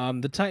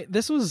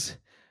 This was,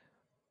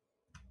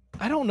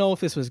 I don't know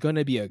if this was going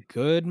to be a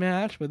good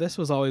match, but this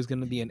was always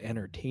going to be an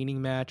entertaining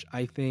match,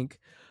 I think.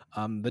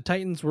 The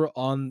Titans are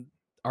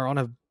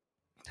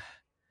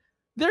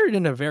they're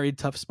in a very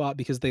tough spot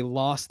because they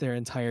lost their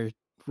entire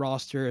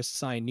roster,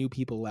 signed new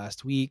people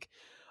last week.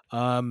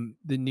 The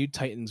new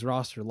Titans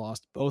roster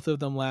lost both of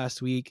them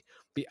last week.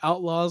 The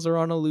Outlaws are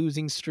on a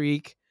losing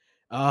streak.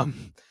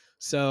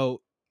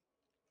 So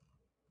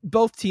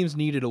both teams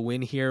needed a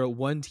win here.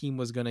 One team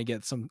was going to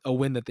get a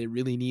win that they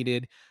really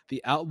needed.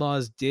 The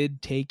Outlaws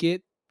did take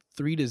it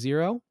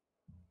 3-0.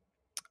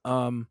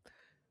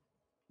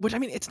 Which, I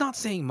mean, it's not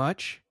saying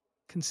much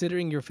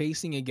considering you're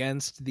facing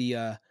against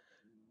the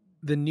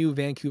new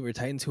Vancouver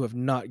Titans, who have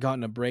not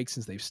gotten a break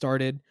since they've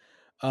started.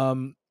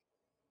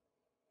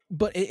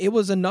 But it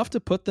was enough to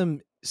put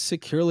them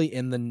securely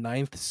in the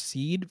 9th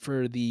seed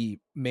for the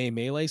May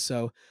Melee,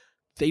 so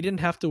they didn't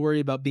have to worry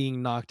about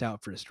being knocked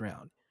out first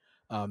round.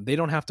 They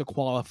don't have to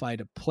qualify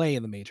to play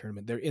in the May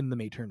tournament. They're in the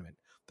May tournament.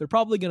 They're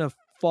probably going to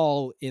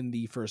fall in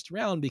the first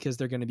round because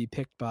they're going to be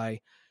picked by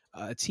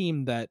a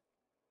team that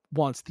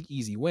wants the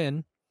easy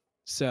win.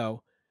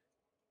 So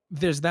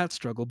there's that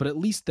struggle, but at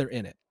least they're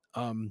in it.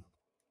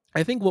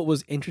 I think what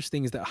was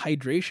interesting is that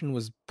Hydration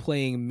was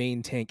playing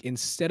main tank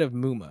instead of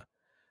Muma.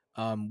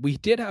 We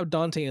did have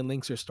Dante and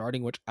Linkser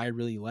starting, which I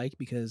really like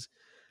because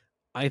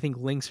I think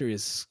Linkser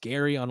is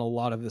scary on a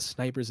lot of the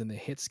snipers and the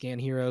hit scan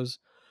heroes.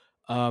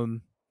 But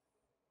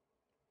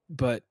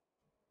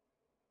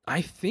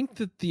I think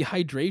that the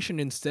Hydration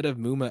instead of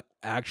Muma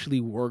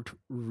actually worked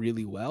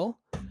really well.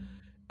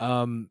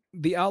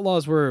 The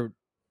Outlaws were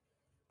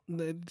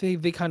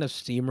they kind of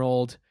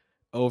steamrolled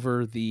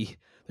over the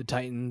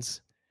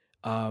Titans.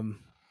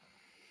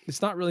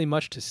 It's not really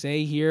much to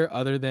say here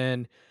other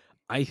than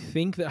I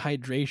think that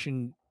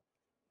Hydration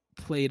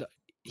played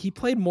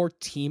more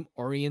team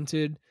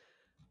oriented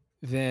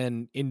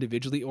than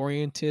individually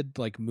oriented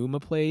like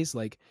Muma plays.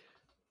 Like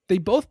they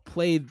both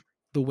played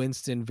the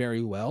Winston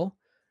very well,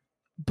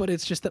 but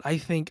it's just that I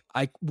think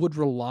I would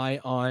rely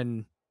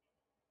on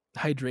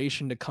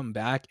Hydration to come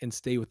back and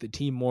stay with the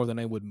team more than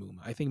I would Muma.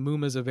 I think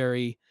Muma's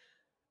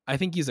I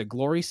think he's a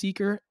glory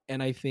seeker,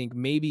 and I think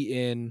maybe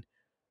in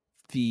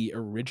the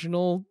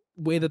original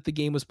way that the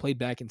game was played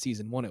back in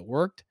season 1 it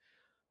worked,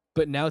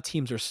 but now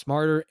teams are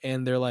smarter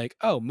and they're like,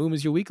 oh,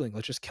 Muma's your weakling,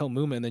 let's just kill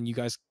Muma, and then you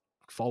guys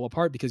fall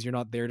apart because you're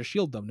not there to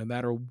shield them no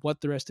matter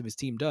what the rest of his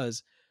team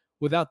does.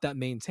 Without that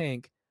main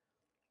tank,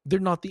 they're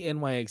not the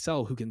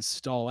NYXL who can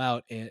stall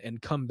out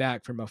and come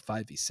back from a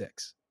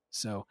 5v6.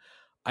 So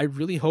I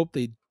really hope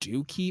they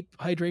do keep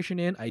Hydration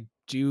in. I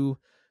do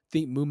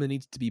think Muma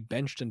needs to be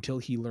benched until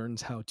he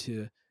learns how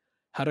to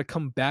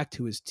come back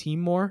to his team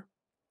more.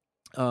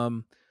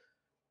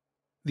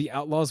 The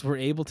Outlaws were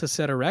able to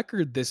set a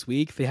record this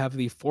week. They have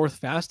the 4th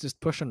fastest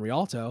push on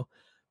Rialto,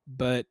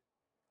 but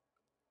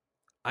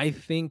I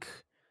think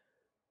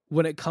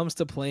when it comes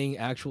to playing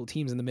actual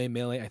teams in the May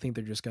Melee, I think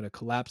they're just going to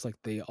collapse like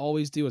they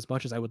always do, as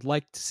much as I would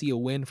like to see a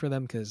win for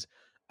them because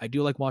I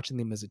do like watching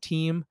them as a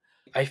team.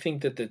 I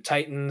think that the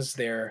Titans,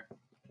 they're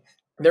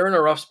in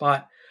a rough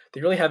spot.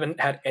 They really haven't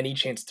had any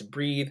chance to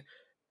breathe.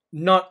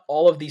 Not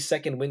all of the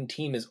second win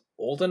team is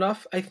old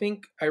enough, I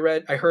think. I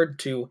heard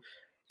to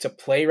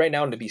play right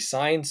now and to be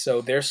signed,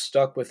 so they're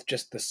stuck with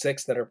just the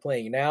 6 that are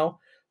playing now,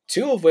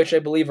 2 of which I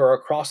believe are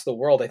across the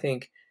world. I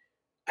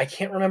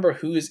can't remember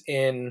who's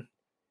in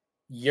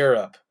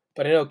Europe,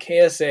 but I know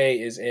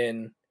KSA is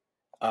in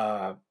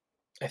I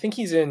think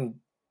he's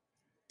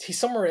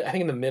somewhere, I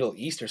think in the Middle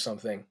East or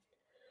something.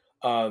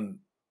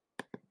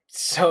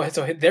 So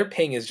their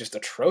ping is just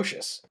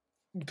atrocious,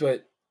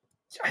 but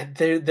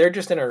they're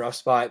just in a rough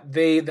spot.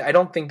 I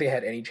don't think they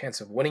had any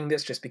chance of winning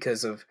this just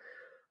because of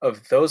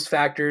those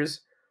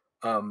factors.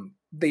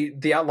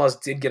 The Outlaws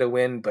did get a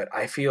win, but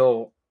I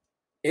feel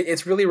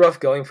it's really rough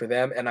going for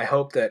them, and I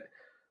hope that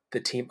the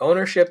team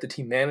ownership, the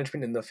team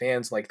management, and the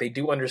fans, like, they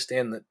do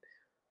understand that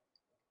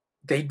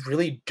they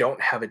really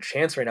don't have a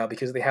chance right now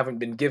because they haven't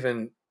been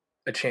given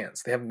a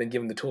chance. They haven't been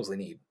given the tools they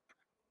need.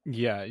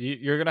 Yeah,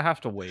 you're gonna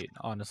have to wait,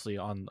 honestly,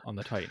 on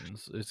the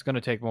Titans. It's gonna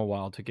take them a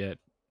while to get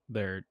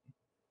their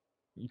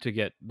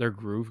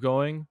groove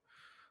going.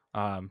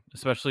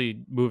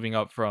 Especially moving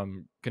up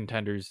from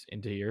contenders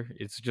into here.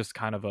 It's just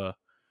kind of a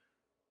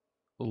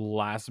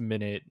last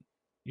minute,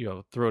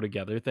 throw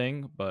together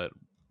thing, but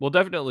we'll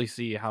definitely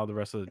see how the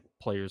rest of the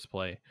players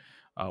play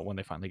when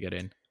they finally get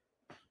in.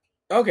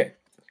 Okay,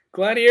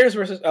 Gladiators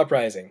versus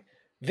Uprising.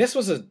 This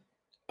was a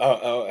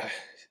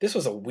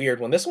weird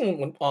one. This one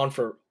went on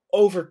for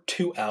over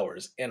 2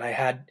 hours, and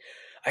I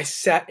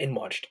sat and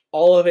watched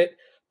all of it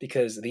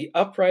because the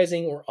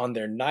Uprising were on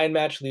their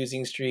 9-match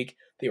losing streak.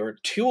 They were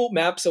 2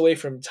 maps away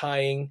from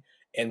tying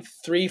and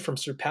 3 from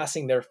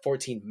surpassing their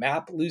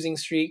 14-map losing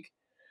streak.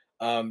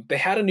 They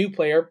had a new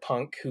player,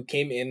 Punk, who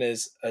came in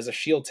as a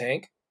shield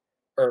tank,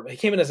 or he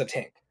came in as a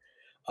tank.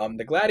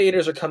 The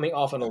Gladiators are coming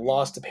off on a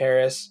loss to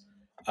Paris,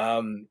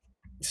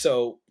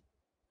 so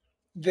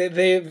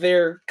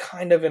they're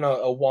kind of in a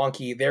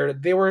wonky.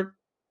 They were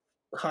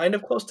kind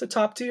of close to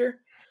top tier,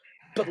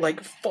 but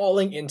like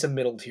falling into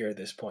middle tier at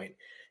this point.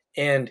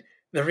 And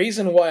the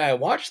reason why I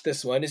watched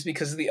this one is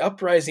because the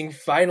Uprising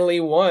finally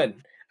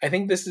won. I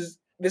think this is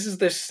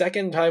their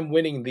second time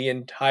winning the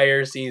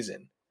entire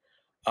season.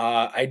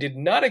 I did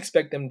not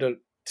expect them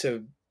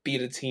to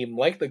beat a team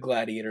like the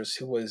Gladiators,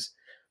 who was,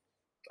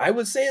 I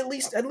would say, at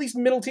least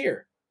middle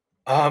tier.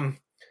 And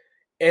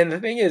the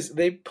thing is,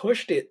 they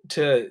pushed it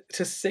to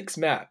 6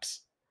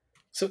 maps.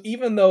 So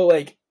even though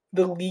like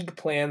the league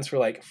plans for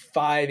like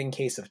 5 in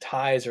case of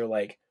ties or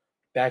like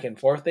back and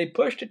forth, they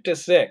pushed it to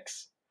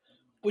 6,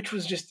 which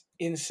was just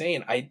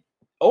insane.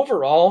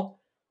 overall,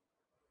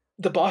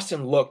 the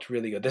Boston looked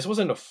really good. This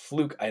wasn't a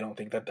fluke, I don't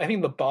think. I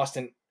think the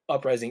Boston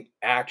Uprising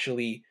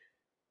actually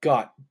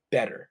got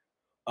better.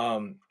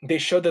 They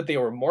showed that they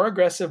were more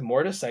aggressive,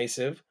 more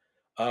decisive,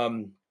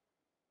 um,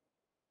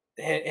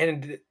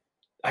 and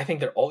I think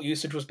their ult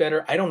usage was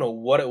better. I don't know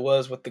what it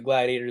was with the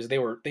Gladiators.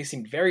 They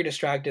seemed very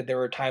distracted. There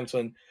were times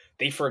when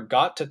they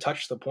forgot to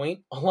touch the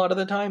point. A lot of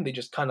the time, they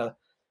just kind of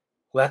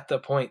let the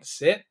point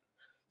sit.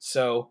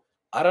 So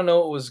I don't know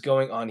what was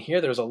going on here.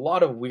 There was a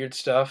lot of weird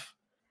stuff.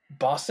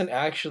 Boston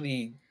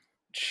actually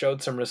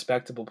showed some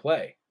respectable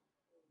play.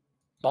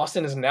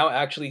 Boston is now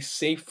actually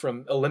safe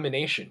from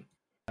elimination.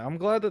 I'm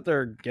glad that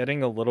they're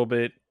getting a little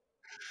bit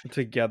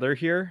together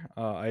here.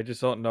 I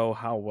just don't know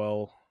how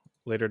well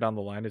later down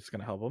the line it's going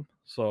to help them.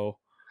 So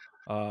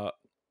uh,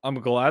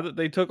 I'm glad that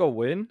they took a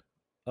win.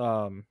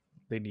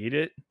 They need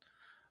it,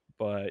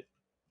 but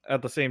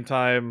at the same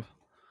time,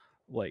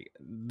 like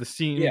the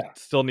scene Yeah.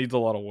 still needs a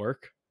lot of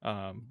work.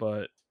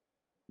 But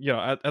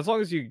as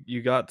long as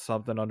you got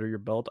something under your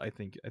belt, I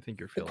think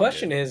you're The feeling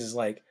question good. is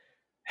like,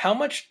 how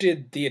much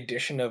did the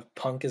addition of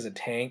Punk as a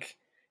tank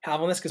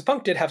have on this? Because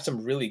Punk did have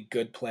some really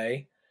good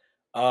play.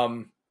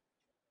 Um,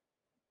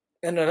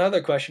 and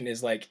another question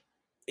is like,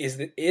 is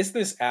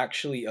this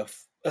actually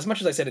as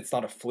much as I said it's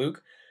not a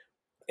fluke?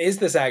 Is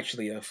this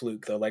actually a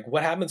fluke though? Like,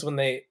 what happens when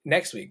they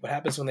next week? What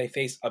happens when they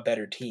face a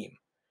better team?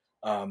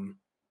 Um,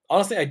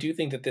 Honestly, I do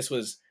think that this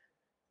was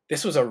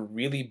a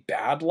really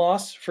bad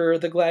loss for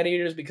the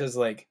Gladiators because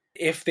like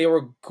if they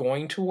were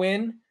going to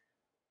win,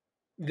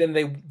 then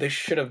they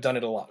should have done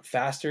it a lot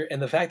faster.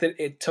 And the fact that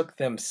it took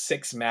them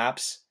 6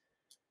 maps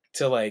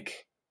to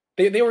like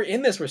they were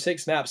in this for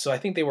 6 maps, so I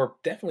think they were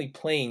definitely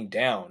playing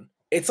down.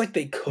 It's like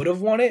they could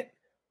have won it,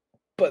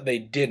 but they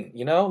didn't.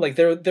 Like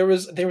there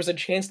was a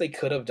chance they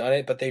could have done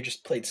it, but they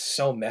just played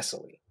so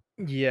messily.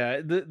 Yeah,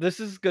 this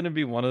is going to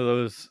be one of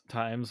those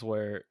times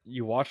where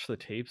you watch the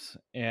tapes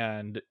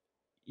and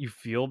you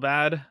feel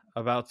bad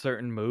about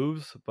certain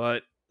moves,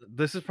 but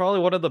this is probably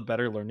one of the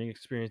better learning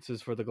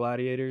experiences for the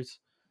Gladiators.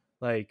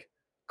 Like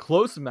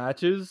close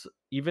matches,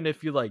 even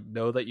if you like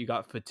know that you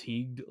got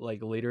fatigued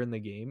like later in the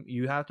game,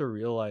 you have to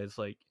realize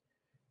like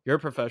you're a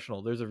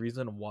professional. There's a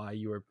reason why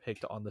you were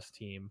picked on this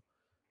team,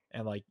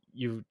 and like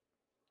you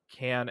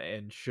can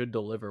and should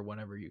deliver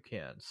whenever you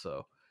can.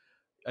 So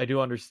I do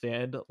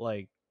understand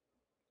like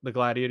the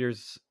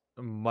Gladiators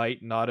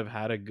might not have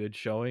had a good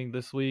showing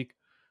this week,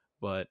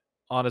 but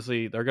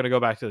honestly, they're going to go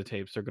back to the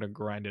tapes. They're going to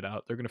grind it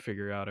out. They're going to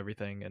figure out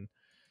everything and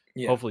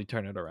Yeah. hopefully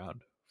turn it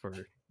around for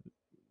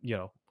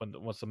when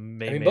once the I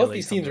May mean, both melee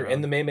these comes teams are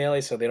in the around. May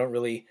Melee, so they don't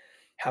really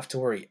have to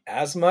worry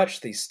as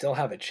much. They still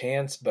have a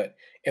chance, but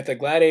if the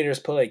Gladiators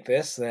play like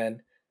this,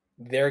 then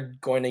they're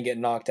going to get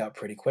knocked out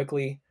pretty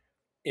quickly.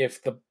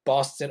 If the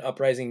Boston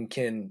Uprising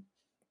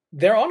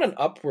they're on an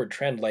upward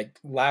trend. Like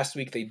last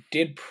week, they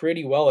did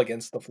pretty well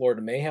against the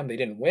Florida Mayhem. They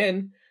didn't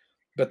win,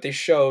 but they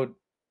showed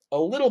a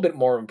little bit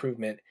more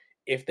improvement.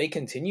 If they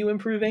continue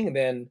improving,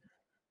 then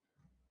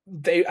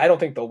I don't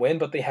think they'll win,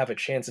 but they have a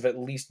chance of at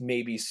least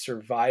maybe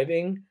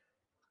surviving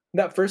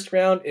that first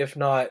round, if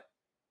not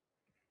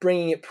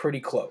bringing it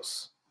pretty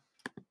close.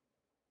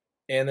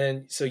 And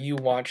then, so you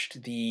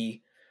watched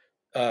the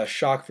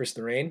Shock versus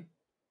the Rain.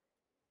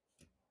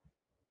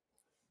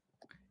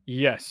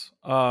 Yes.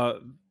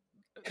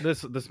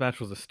 This match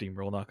was a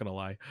steamroll, not going to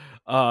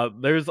lie.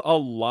 There's a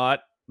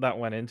lot that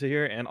went into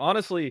here, and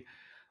honestly,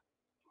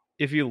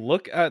 if you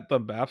look at the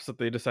maps that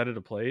they decided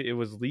to play, it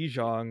was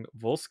Lijiang,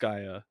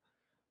 Volskaya,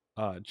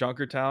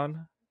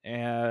 Junkertown,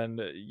 and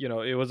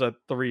it was a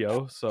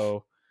 3-0,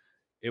 so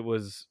it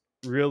was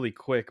really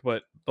quick.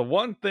 But the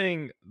one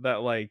thing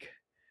that like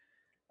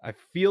I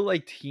feel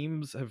like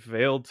teams have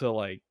failed to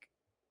like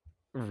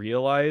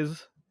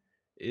realize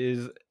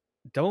is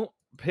don't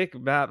pick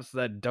maps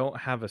that don't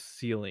have a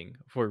ceiling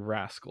for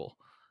Rascal.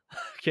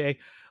 Okay?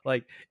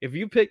 Like if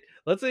you pick,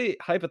 let's say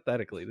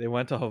hypothetically they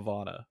went to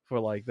Havana for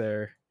like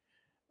their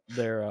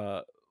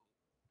their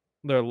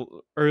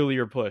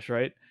earlier push,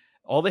 right?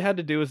 All they had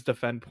to do is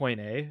defend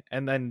point A,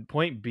 and then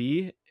point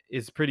B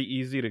is pretty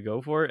easy to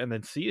go for, and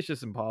then C is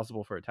just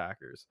impossible for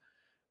attackers.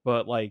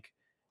 But like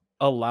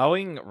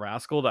allowing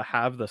Rascal to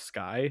have the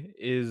sky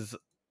is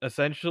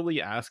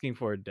essentially asking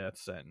for a death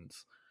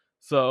sentence.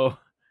 So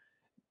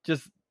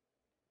just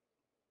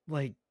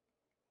like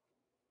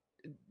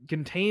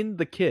contain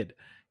the kid,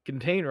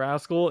 contain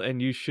Rascal,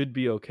 and you should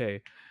be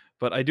okay.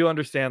 But I do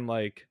understand,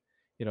 like,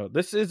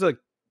 this is a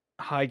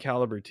high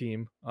caliber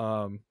team.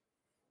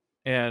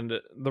 And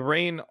the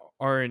Rain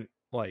aren't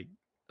like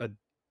a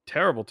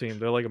terrible team.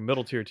 They're like a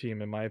middle tier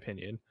team, in my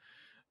opinion.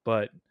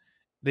 But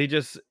they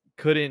just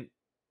couldn't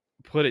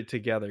put it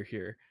together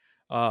here.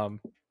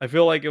 I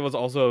feel like it was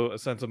also a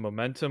sense of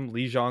momentum.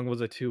 Li Zhang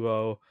was a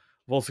 2-0.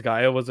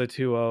 Volskaya was a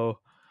 2-0.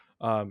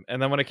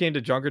 And then when it came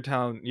to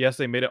Junkertown, yes,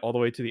 they made it all the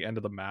way to the end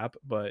of the map,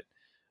 but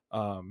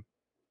um,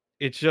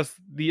 it's just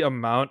the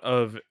amount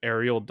of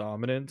aerial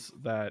dominance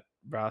that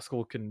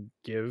Rascal can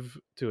give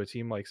to a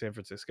team like San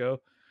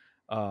Francisco,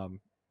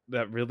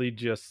 that really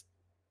just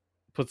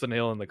puts a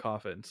nail in the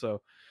coffin.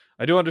 So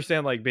I do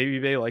understand like Baby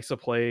Bay likes to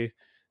play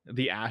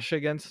the Ashe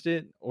against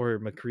it or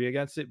McCree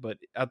against it, but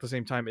at the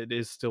same time, it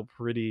is still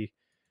pretty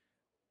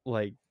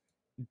like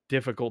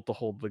difficult to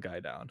hold the guy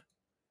down.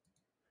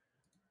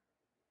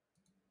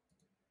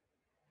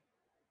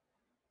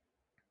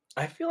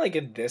 I feel like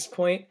at this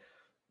point,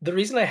 the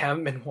reason I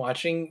haven't been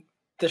watching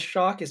the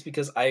Shock is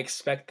because I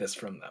expect this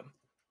from them.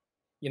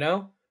 You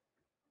know?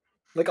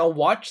 Like I'll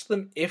watch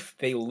them if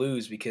they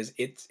lose because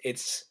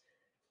it's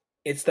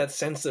that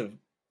sense of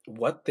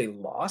what they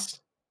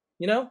lost,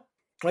 you know?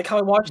 Like how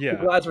I watched the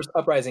Yeah, Glads vs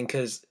Uprising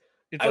because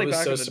it's I like was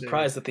back so in the day.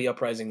 surprised that the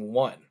Uprising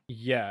won.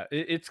 Yeah,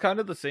 it's kind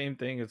of the same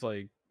thing as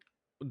like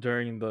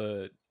during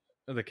the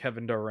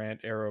Kevin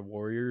Durant era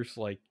Warriors.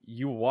 Like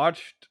you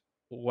watched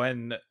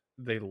when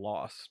they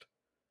lost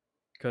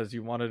because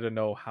you wanted to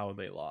know how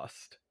they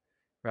lost,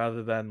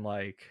 rather than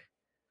like,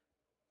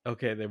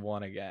 okay, they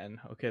won again.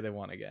 Okay, they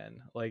won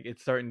again. Like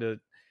it's starting to.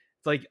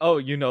 It's like, oh,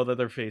 you know that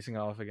they're facing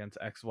off against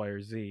X, Y,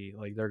 or Z.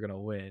 Like they're gonna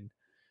win,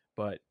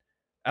 but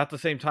at the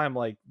same time,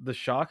 like the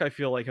Shock, I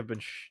feel like have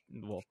been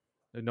well,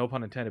 no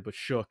pun intended, but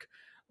shook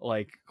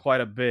like quite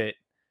a bit,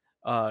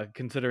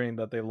 considering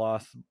that they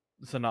lost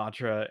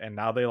Sinatraa and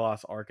now they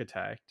lost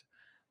Architect.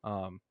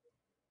 Um,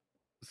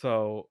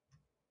 so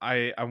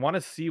I want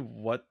to see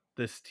what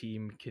this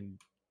team can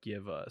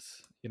give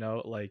us. You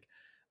know, like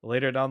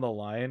later down the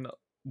line,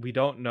 we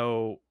don't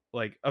know.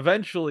 Like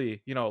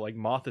eventually, you know, like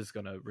Moth is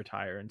gonna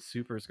retire and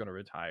Super is gonna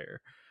retire,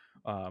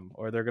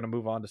 or they're gonna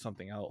move on to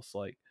something else.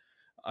 Like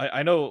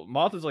I know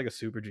Moth is like a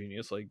super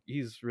genius. Like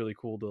he's really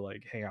cool to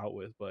like hang out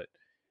with, but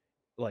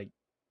like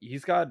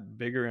he's got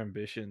bigger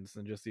ambitions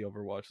than just the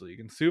Overwatch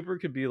League. And Super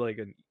could be like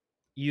an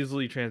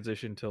easily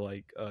transition to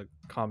like a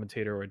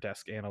commentator or a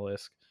desk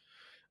analyst.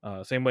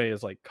 Same way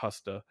as like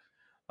Custa,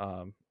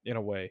 in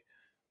a way.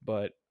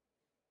 But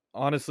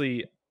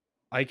honestly,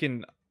 I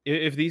can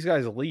if these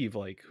guys leave,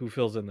 like who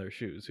fills in their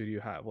shoes? Who do you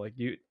have? Like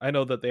you I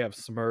know that they have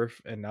Smurf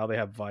and now they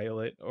have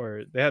Violet,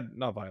 or they had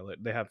not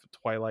Violet, they have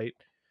Twilight.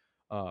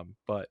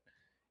 But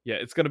yeah,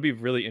 it's going to be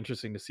really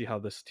interesting to see how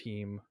this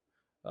team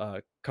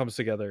comes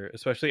together,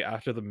 especially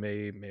after the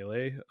May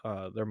melee.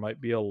 There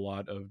might be a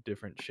lot of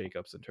different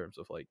shakeups in terms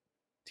of like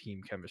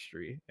team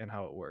chemistry and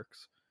how it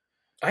works.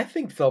 I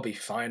think they'll be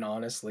fine,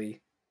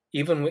 honestly.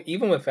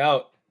 Even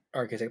without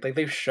Architect, like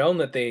they've shown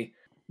that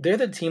they're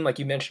the team, like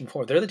you mentioned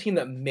before. They're the team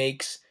that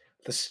makes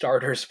the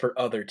starters for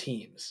other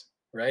teams,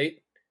 right?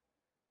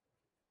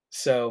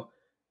 So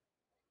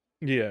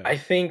Yeah, I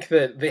think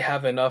that they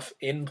have enough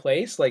in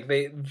place. Like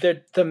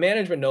the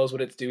management knows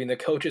what it's doing. The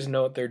coaches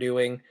know what they're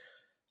doing.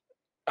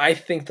 I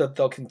think that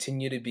they'll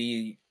continue to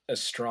be a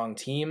strong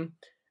team.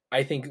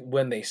 I think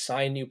when they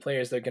sign new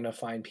players, they're going to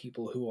find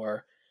people who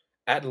are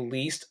at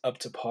least up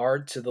to par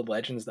to the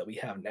legends that we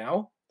have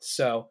now.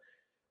 So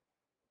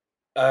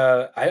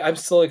I'm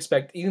still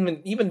expect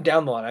even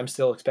down the line, I'm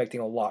still expecting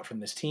a lot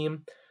from this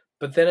team.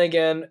 But then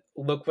again,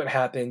 look what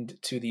happened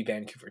to the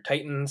Vancouver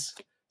Titans.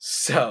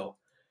 So,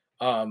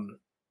 um,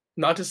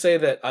 not to say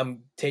that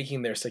I'm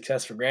taking their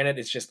success for granted.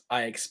 It's just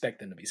I expect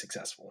them to be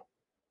successful.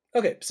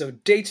 Okay, so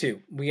day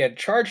 2, we had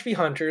Charge v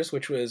Hunters,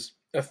 which was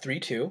a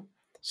 3-2.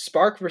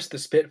 Spark versus the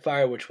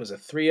Spitfire, which was a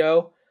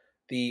 3-0.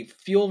 The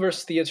Fuel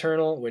versus the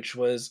Eternal, which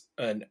was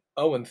an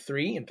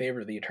 0-3 in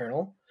favor of the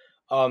Eternal.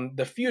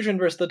 The Fusion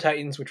versus the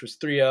Titans, which was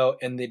 3-0,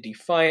 and the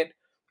Defiant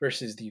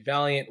versus the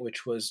Valiant,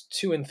 which was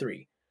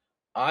 2-3.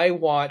 I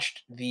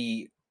watched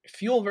the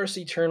Fuel versus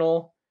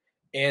Eternal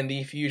and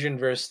the Fusion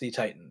versus the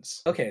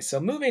Titans. Okay, so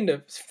moving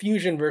to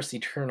Fusion versus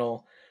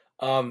Eternal,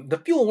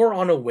 the Fuel were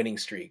on a winning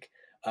streak.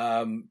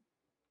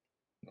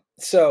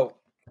 So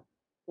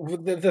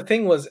the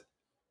thing was,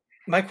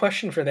 my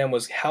question for them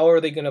was, how are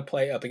they going to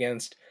play up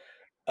against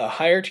a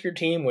higher tier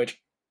team,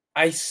 which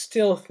I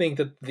still think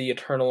that the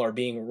Eternal are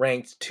being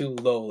ranked too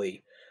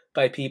lowly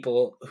by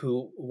people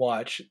who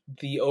watch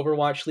the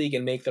Overwatch League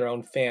and make their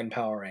own fan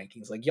power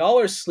rankings. Like, y'all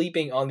are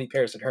sleeping on the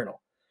Paris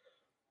Eternal.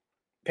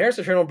 Paris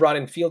Eternal brought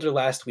in Fielder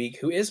last week,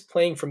 who is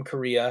playing from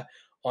Korea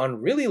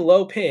on really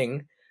low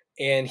ping,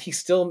 and he's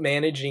still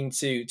managing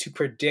to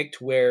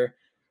predict where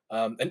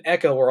an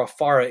Echo or a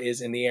Pharah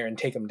is in the air and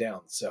take him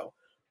down. So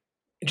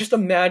just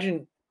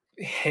imagine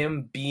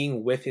him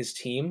being with his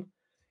team,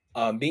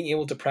 being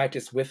able to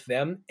practice with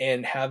them,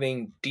 and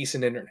having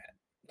decent internet.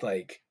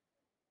 Like,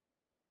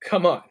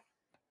 come on.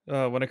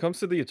 when it comes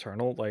to the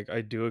Eternal, like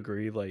I do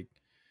agree. Like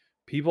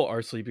people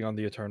are sleeping on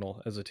the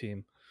Eternal as a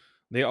team.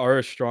 They are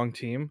a strong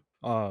team.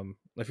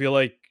 I feel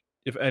like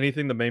if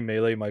anything, the main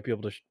melee might be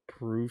able to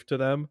prove to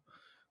them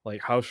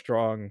like how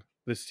strong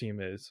this team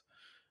is.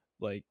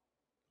 Like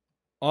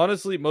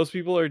honestly, most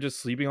people are just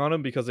sleeping on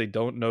them because they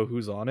don't know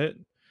who's on it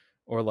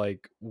or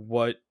like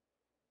what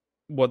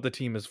the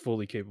team is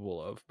fully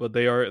capable of. But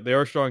they are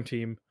a strong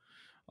team.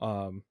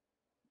 Um,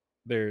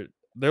 they're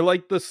they're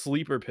like the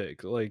sleeper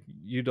pick. Like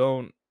you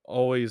don't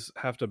always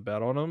have to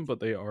bet on them, but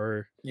they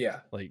are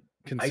Yeah. like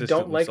I don't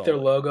consistently like their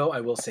solid. logo,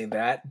 I will say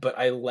that, but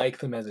I like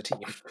them as a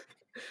team.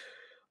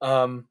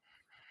 um,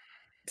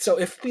 so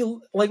if we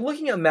like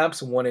looking at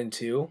maps 1 and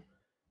 2,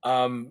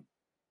 um,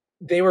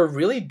 they were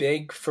really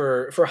big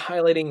for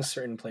highlighting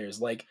certain players.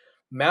 Like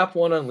map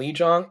 1 on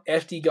Lijiang,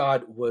 FD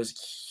God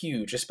was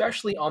huge,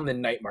 especially on the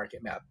night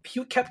market map.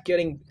 He kept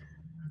getting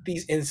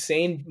these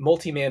insane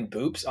multi-man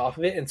boops off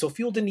of it, and so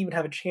Fuel didn't even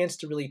have a chance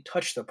to really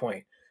touch the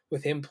point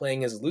with him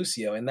playing as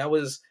Lucio, and that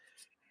was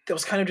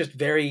kind of just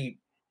very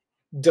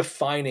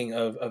defining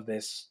of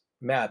this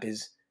map.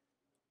 Is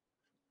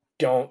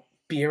don't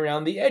be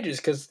around the edges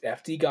because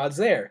FD God's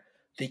there.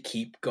 They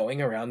keep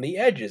going around the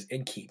edges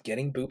and keep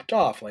getting booped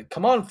off. Like,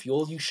 come on,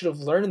 Fuel, you should have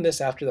learned this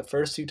after the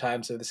first 2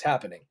 times of this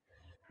happening.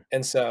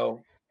 And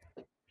so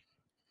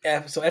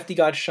FD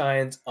God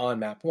shines on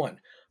map 1.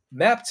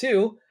 Map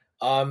 2,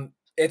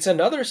 it's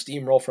another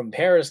steamroll from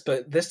Paris,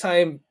 but this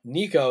time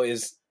NiKo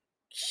is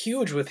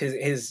huge with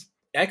his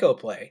echo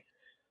play.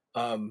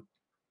 I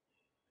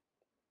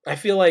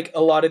feel like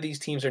a lot of these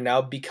teams are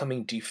now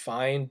becoming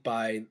defined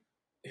by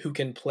who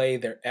can play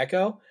their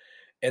echo.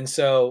 And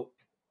so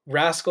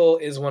Rascal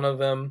is one of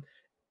them.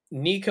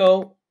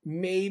 NiKo,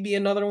 maybe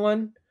another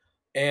one.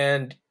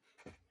 And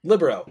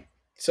Libero.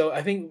 So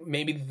I think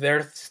maybe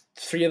they're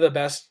 3 of the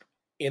best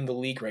in the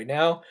league right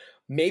now.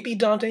 Maybe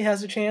Dante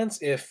has a chance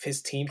if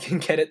his team can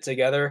get it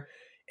together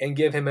and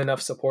give him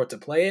enough support to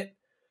play it.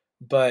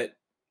 But,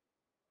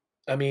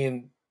 I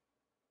mean,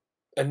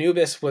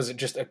 Anubis was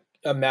just a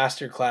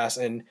masterclass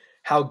in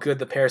how good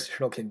the Paris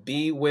Eternal can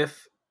be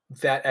with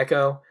that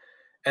echo.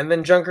 And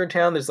then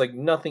Junkertown, there's like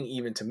nothing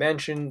even to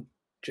mention.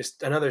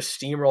 Just another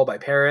steamroll by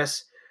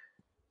Paris.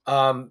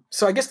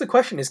 So I guess the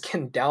question is,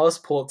 can Dallas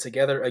pull it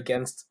together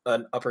against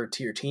an upper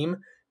tier team?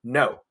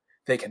 No,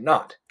 they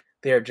cannot.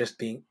 They are just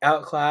being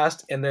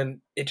outclassed, and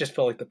then it just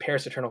felt like the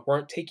Paris Eternal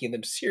weren't taking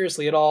them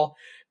seriously at all.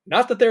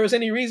 Not that there was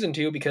any reason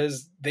to,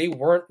 because they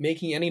weren't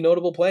making any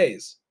notable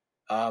plays.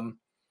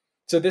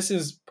 So this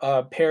is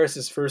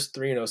Paris's first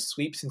 3-0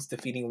 sweep since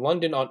defeating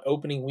London on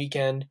opening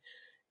weekend,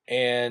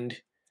 and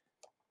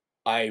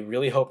I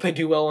really hope they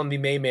do well on the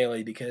May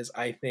Melee, because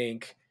I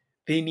think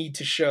they need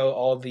to show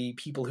all the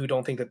people who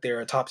don't think that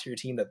they're a top tier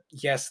team that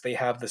yes, they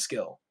have the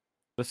skill.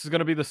 This is going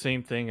to be the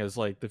same thing as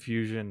like the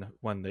Fusion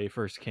when they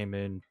first came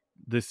in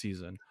this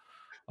season.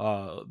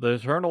 The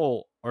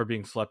Eternal are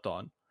being slept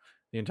on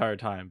the entire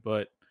time,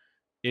 but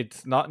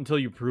it's not until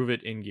you prove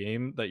it in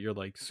game that you're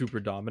like super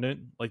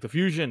dominant. Like the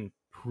Fusion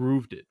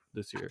proved it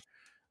this year.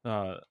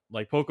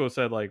 Like Poco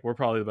said, like we're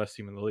probably the best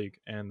team in the league,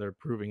 and they're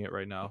proving it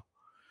right now.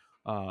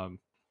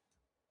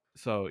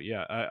 So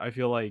yeah, I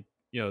feel like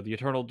the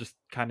Eternal just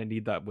kind of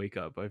need that wake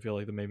up. I feel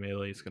like the May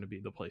Melee is going to be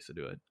the place to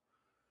do it.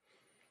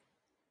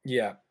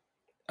 Yeah.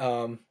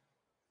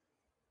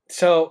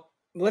 So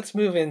let's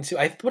move into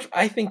what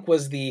I think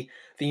was the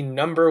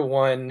number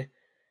one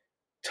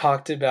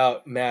talked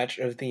about match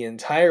of the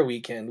entire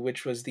weekend,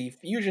 which was the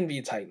Fusion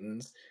v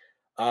Titans,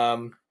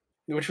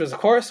 which was of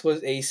course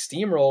was a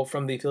steamroll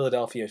from the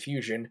Philadelphia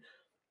Fusion,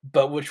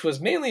 but which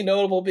was mainly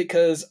notable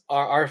because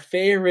our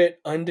favorite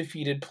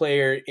undefeated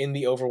player in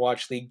the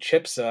Overwatch League,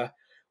 Chipsa,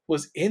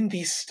 was in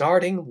the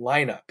starting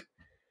lineup.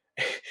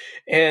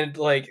 And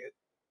like,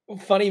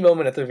 funny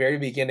moment at the very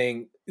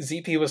beginning,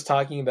 ZP was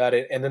talking about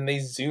it, and then they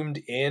zoomed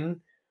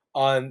in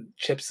on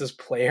Chipsa's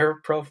player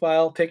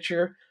profile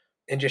picture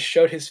and just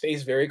showed his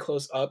face very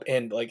close up,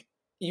 and like,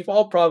 you've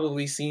all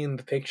probably seen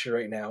the picture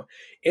right now.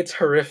 It's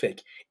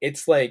horrific.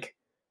 It's like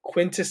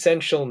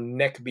quintessential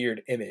neckbeard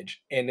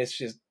image, and it's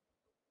just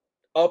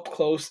up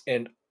close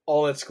and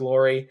all its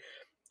glory.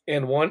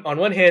 And on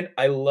one hand,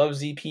 I love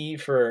ZP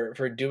for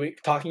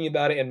talking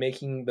about it and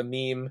making the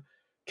meme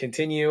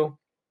continue,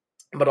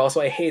 but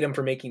also I hate him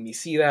for making me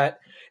see that.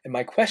 And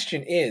my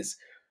question is,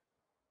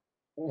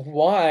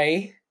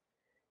 why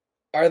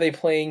are they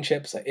playing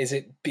Chipsa? Is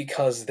it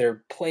because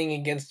they're playing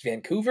against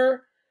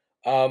Vancouver?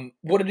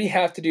 What did he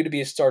have to do to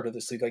be a starter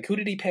this league? Like, who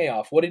did he pay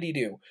off? What did he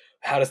do?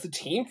 How does the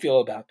team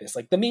feel about this?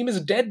 Like, the meme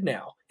is dead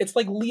now. It's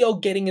like Leo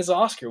getting his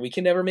Oscar. We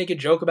can never make a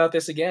joke about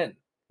this again.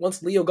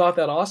 Once Leo got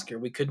that Oscar,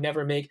 we could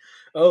never make,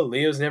 oh,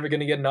 Leo's never going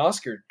to get an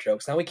Oscar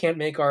jokes. Now we can't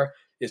make our,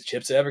 is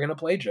Chipsa ever going to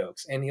play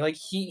jokes? And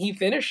he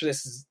finished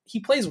this.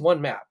 He plays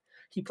one map.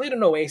 He played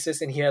an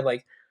Oasis, and he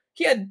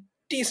had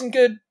decent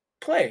good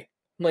play.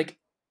 Like,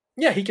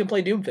 yeah, he can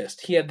play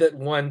Doomfist. He had that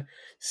one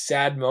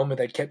sad moment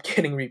that kept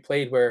getting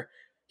replayed where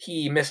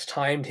he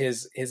mistimed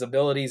his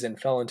abilities and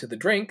fell into the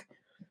drink.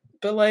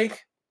 But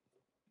like,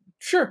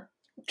 sure,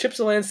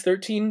 Chipsa lands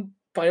 13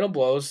 final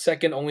blows,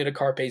 second only to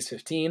Carpe's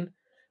 15.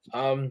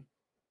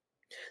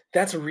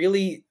 That's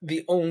really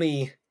the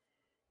only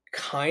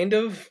kind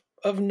of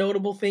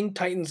notable thing.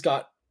 Titans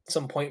got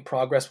some point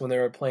progress when they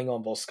were playing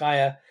on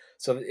Volskaya,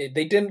 so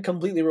they didn't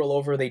completely roll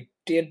over. They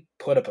did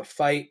put up a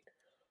fight.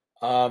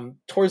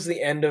 Towards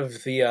the end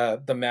of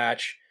the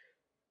match,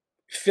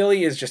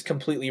 Philly is just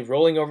completely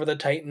rolling over the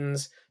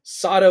Titans.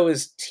 Sato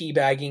is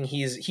teabagging.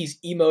 He's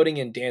emoting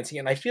and dancing,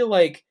 and I feel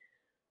like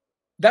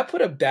that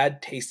put a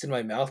bad taste in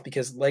my mouth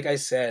because, like I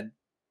said,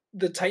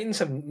 the Titans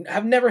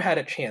have never had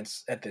a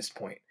chance at this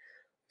point.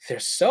 They're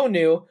so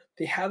new.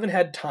 They haven't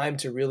had time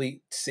to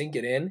really sink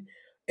it in.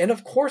 And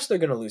of course they're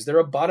going to lose. They're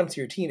a bottom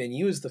tier team, and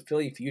you as the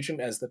Philly Fusion,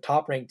 as the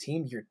top ranked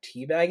team, you're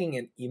teabagging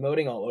and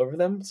emoting all over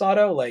them,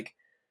 Sato. Like,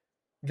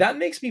 that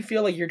makes me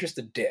feel like you're just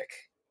a dick.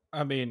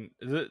 I mean,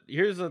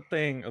 here's the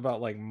thing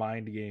about like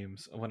mind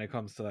games when it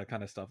comes to that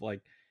kind of stuff.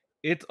 Like,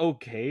 it's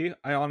okay,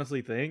 I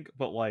honestly think,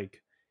 but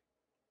like,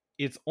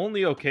 it's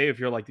only okay if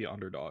you're like the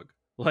underdog.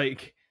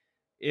 Like,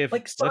 if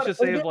Like, let's Sato, just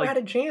they say if never like had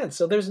a chance.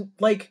 So there's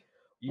like,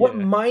 what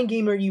yeah mind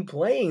game are you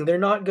playing? They're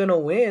not going to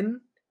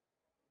win.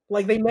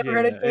 Like, they never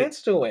had a yeah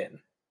chance to win.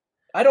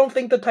 I don't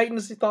think the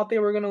Titans thought they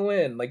were going to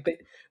win. Like, they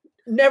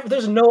never.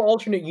 There's no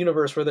alternate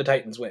universe where the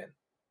Titans win.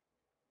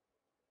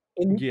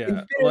 In yeah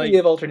infinity like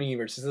of alternate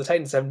universes, the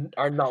Titans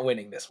are not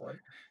winning this one.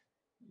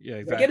 yeah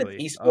I get it's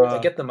exactly. esports, I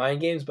get the mind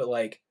games, but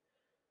like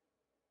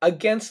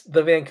against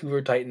the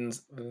Vancouver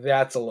Titans,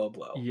 that's a low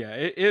blow. Yeah,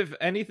 if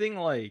anything,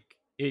 like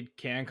it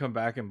can come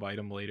back and bite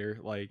them later.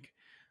 Like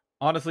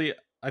honestly,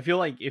 I feel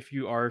like if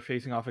you are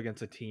facing off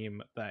against a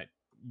team that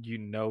you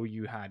know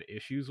you had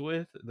issues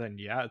with, then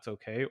yeah, it's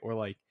okay. Or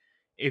like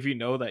if you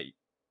know that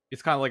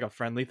it's kind of like a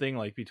friendly thing,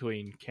 like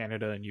between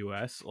Canada and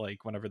US,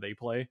 like whenever they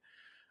play,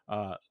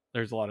 uh,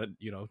 there's a lot of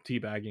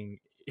teabagging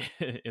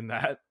in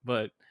that.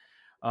 But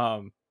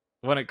um,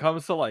 when it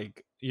comes to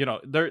like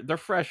they're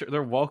fresh,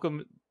 they're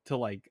welcome to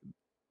like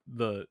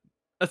the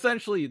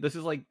essentially this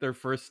is like their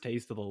first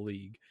taste of the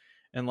league,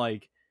 and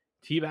like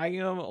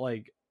teabagging them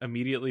like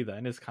immediately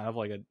then is kind of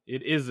like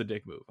it is a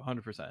dick move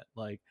 100%.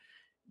 Like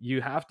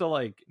you have to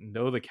like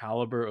know the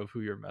caliber of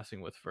who you're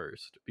messing with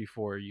first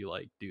before you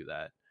like do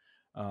that.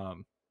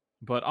 um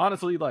but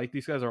honestly, like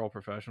these guys are all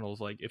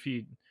professionals. Like if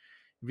he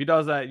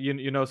does that,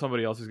 you know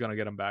somebody else is going to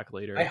get him back I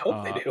later.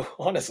 hope they do,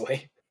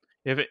 honestly.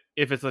 If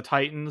it's the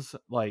Titans,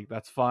 like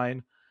that's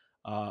fine.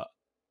 uh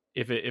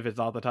if it's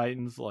not the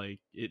Titans, like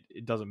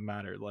it doesn't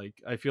matter. Like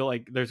I feel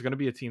like there's going to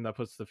be a team that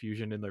puts the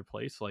Fusion in their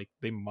place. Like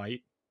they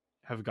might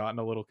have gotten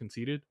a little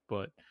conceited,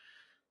 but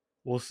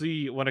we'll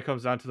see when it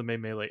comes down to the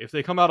main melee. If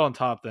they come out on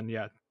top, then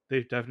yeah,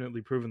 they've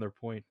definitely proven their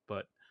point.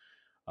 But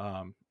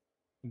um,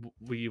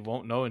 we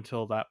won't know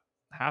until that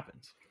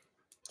happens.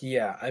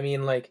 Yeah, I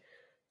mean, like,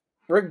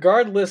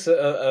 regardless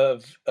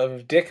of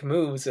dick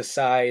moves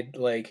aside,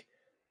 like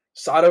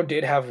Sato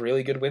did have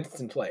really good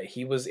Winston play.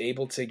 He was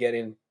able to get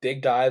in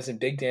big dives and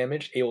big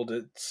damage, able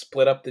to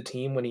split up the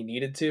team when he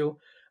needed to.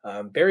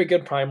 Very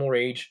good primal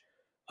rage.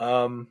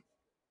 Um,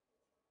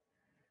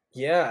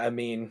 yeah, I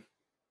mean,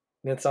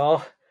 that's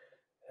all.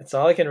 That's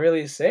all I can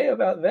really say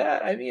about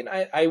that. I mean,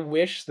 I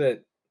wish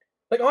that,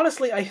 like,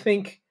 honestly, I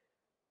think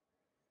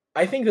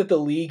that the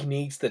league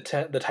needs the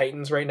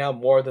Titans right now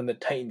more than the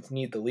Titans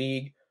need the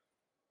league,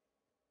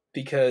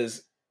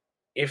 because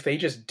if they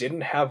just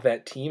didn't have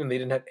that team and they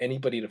didn't have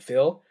anybody to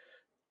fill,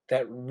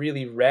 that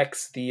really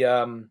wrecks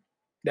the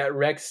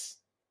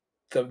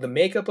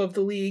makeup of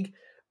the league.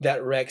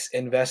 That wrecks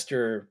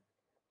investor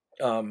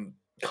um,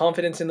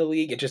 confidence in the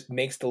league. It just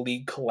makes the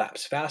league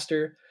collapse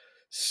faster.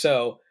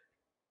 So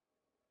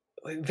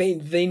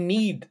they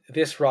need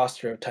this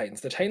roster of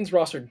Titans. The Titans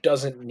roster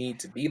doesn't need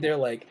to be there.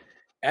 Like,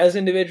 as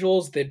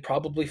individuals, they'd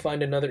probably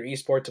find another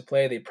esport to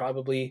play. They'd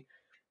probably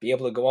be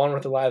able to go on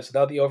with their lives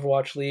without the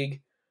Overwatch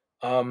League.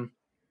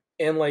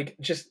 And like,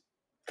 just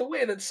the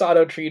way that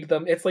Sato treated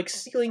them, it's like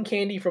stealing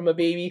candy from a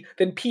baby,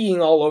 then peeing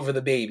all over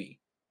the baby.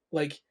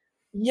 Like,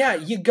 yeah,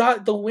 you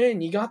got the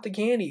win, you got the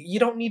candy. You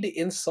don't need to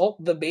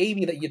insult the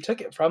baby that you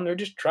took it from. They're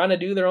just trying to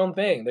do their own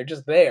thing. They're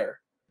just there.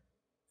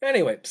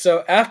 Anyway,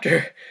 so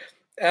after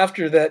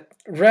that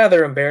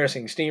rather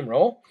embarrassing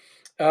steamroll,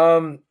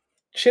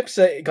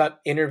 Chipsa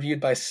got interviewed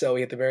by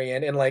Zoe at the very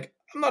end, and like,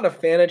 I'm not a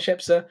fan of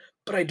Chipsa,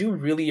 but I do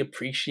really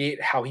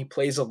appreciate how he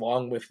plays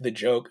along with the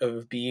joke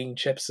of being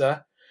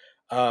Chipsa.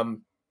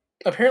 Um,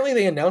 Apparently,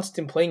 they announced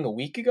him playing a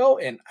week ago,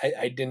 and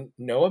I didn't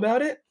know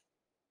about it.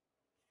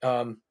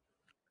 Um,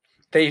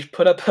 they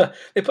put up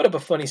a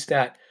funny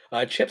stat.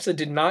 Chipsa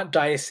did not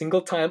die a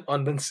single time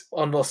on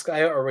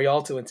Volskaya or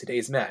Rialto in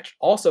today's match.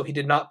 Also, he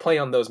did not play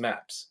on those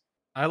maps.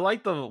 I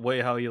like the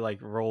way how he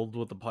like rolled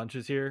with the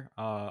punches here.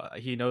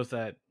 He knows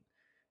that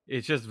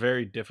it's just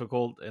very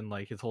difficult in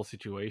like his whole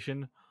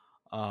situation.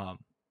 Um,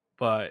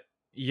 but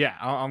yeah,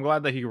 I'm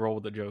glad that he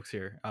rolled with the jokes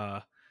here.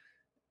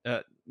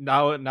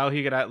 Now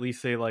he could at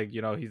least say like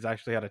he's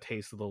actually had a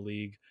taste of the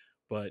league.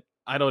 But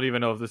I don't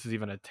even know if this is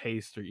even a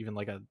taste or even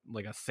like a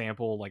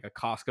sample, like a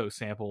Costco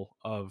sample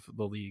of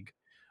the league.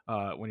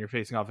 When you're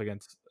facing off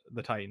against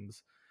the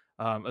Titans,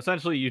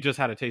 essentially you just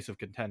had a taste of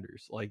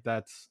contenders. Like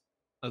that's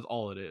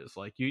all it is.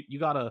 Like you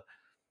got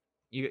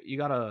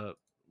a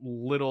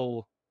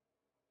little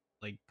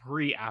like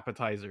pre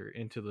appetizer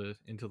into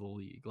the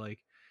league. Like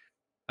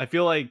I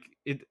feel like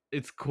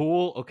it's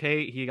cool.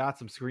 Okay, he got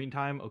some screen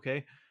time.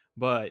 Okay,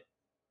 but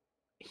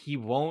he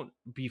won't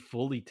be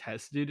fully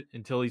tested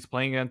until he's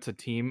playing against a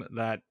team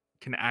that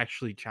can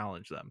actually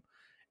challenge them.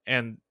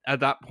 And at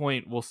that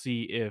point, we'll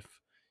see if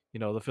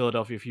the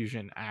Philadelphia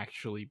Fusion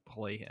actually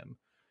play him.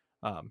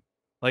 Um,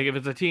 like if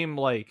it's a team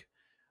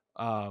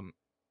um,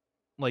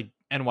 like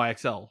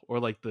NYXL or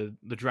like the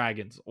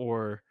Dragons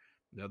or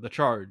the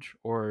Charge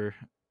or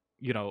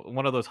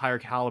one of those higher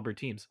caliber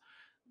teams,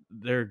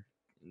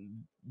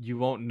 you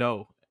won't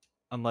know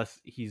unless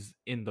he's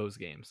in those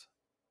games.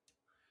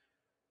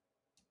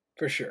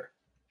 For sure.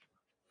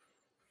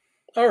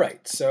 All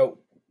right, so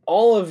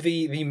all of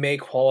the May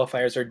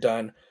qualifiers are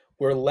done.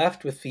 We're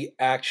left with the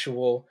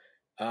actual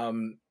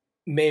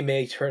May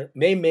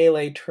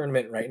Melee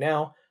tournament right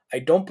now. I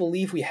don't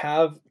believe we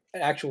have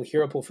an actual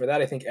hero pool for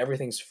that. I think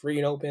everything's free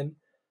and open,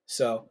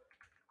 so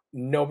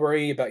no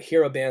worry about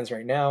hero bans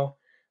right now.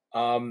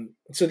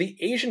 So the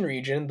Asian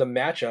region, the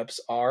matchups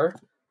are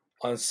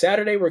on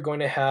Saturday. We're going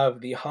to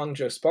have the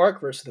Hangzhou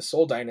Spark versus the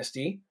Seoul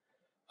Dynasty.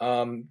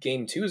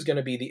 Game 2 is going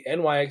to be the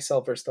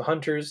NYXL versus the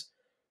Hunters.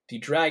 The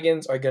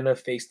Dragons are going to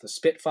face the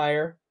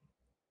Spitfire.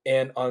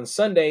 And on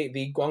Sunday,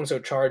 the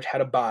Guangzhou Charge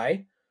had a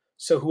bye.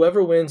 So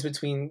whoever wins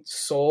between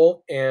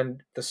Seoul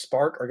and the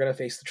Spark are going to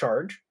face the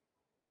Charge.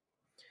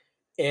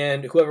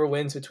 And whoever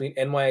wins between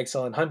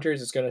NYXL and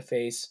Hunters is going to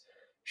face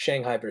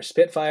Shanghai versus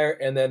Spitfire.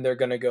 And then they're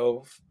going to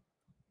go,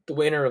 the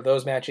winner of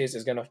those matches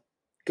is going to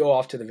go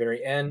off to the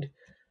very end.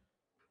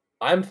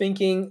 I'm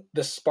thinking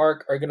the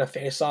Spark are going to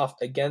face off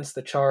against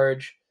the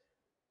Charge.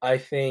 I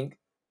think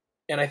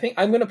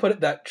I'm going to put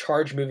it that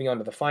Charge moving on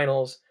to the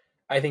finals.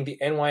 I think the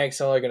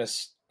NYXL are going to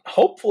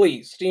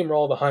hopefully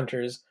steamroll the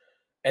Hunters,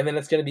 and then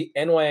it's going to be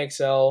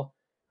NYXL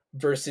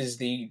versus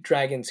the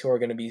Dragons, who are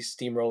going to be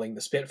steamrolling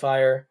the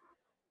Spitfire.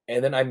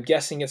 And then I'm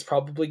guessing it's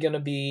probably going to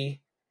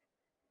be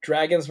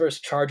Dragons versus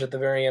Charge at the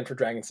very end for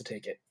Dragons to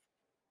take it.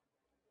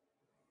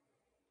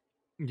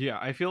 Yeah,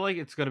 I feel like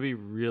it's going to be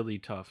really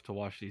tough to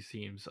watch these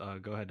teams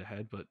go head to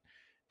head, but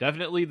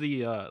definitely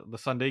the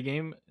Sunday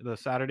game, the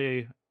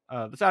Saturday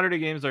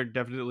games are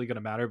definitely going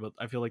to matter, but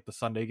I feel like the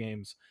Sunday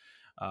games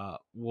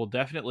we'll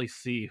definitely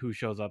see who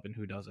shows up and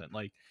who doesn't.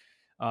 Like,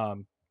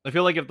 I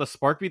feel like if the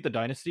Spark beat the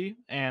Dynasty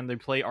and they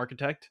play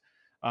Architect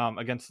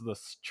against the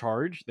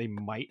Charge, they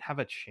might have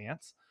a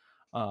chance.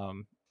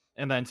 And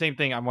then same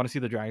thing, I want to see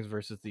the Dragons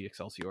versus the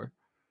Excelsior.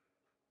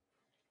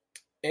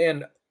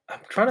 And I'm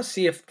trying to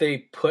see if they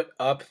put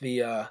up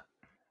the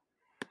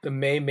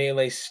May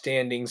Melee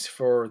standings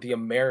for the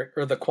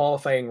the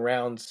qualifying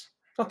rounds,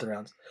 not the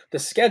rounds, the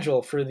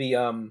schedule for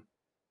the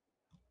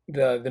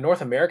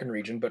North American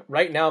region. But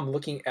right now I'm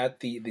looking at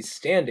the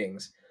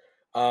standings.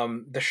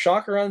 The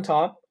Shocker on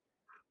top,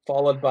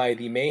 followed by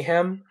the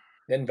Mayhem,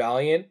 then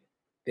Valiant,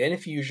 then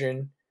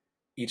Fusion,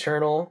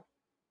 Eternal,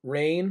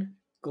 Reign,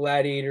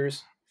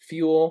 Gladiators,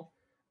 Fuel,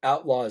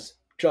 Outlaws,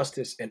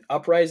 Justice, and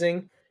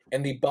Uprising.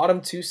 And the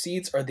bottom 2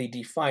 seeds are the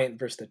Defiant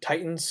versus the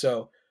Titans.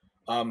 So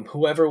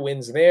whoever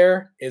wins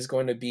there is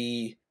going to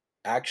be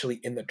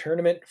actually in the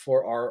tournament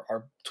for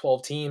our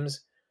 12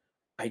 teams.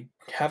 I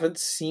haven't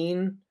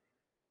seen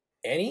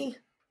any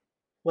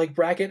like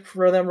bracket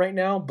for them right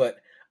now, but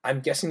I'm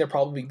guessing they're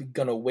probably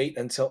going to wait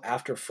until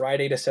after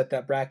Friday to set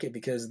that bracket,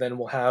 because then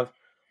we'll have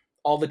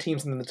all the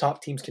teams, and then the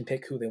top teams can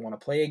pick who they want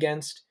to play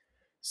against.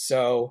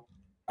 So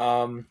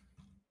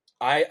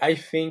I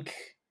think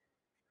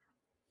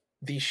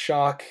the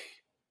Shock,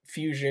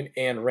 Fusion,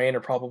 and Reign are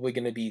probably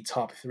going to be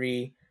top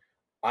 3.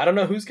 I don't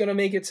know who's going to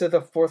make it to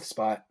the 4th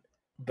spot,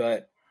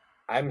 but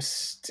I'm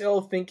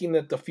still thinking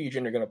that the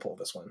Fusion are going to pull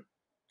this one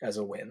as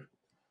a win.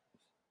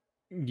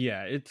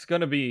 Yeah, it's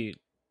going to be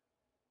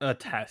a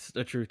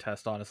true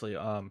test, honestly.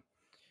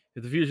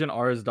 If the Fusion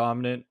are as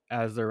dominant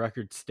as their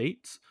record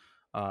states,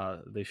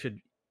 they should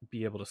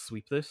be able to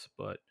sweep this,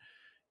 but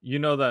you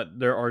know that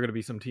there are going to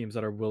be some teams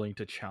that are willing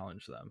to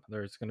challenge them.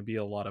 There's going to be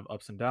a lot of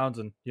ups and downs,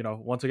 and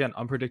once again,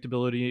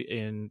 unpredictability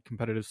in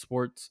competitive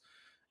sports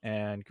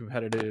and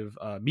competitive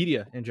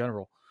media in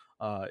general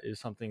is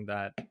something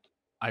that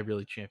I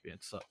really champion.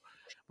 So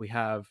we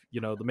have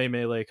the May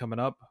Melee coming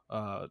up.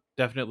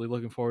 Definitely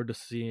looking forward to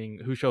seeing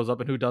who shows up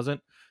and who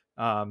doesn't,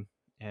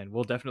 and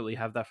we'll definitely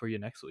have that for you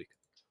next week.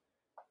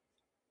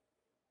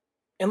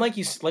 And like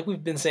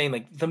we've been saying,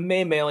 like the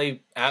May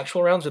Melee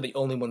actual rounds are the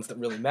only ones that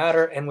really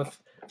matter. And with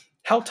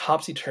how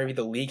topsy-turvy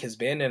the league has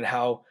been and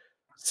how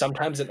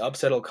sometimes an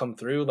upset will come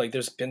through, like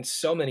there's been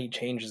so many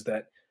changes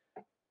that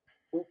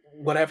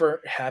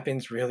whatever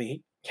happens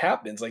really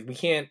happens. Like we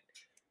can't,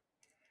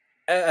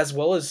 as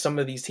well as some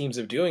of these teams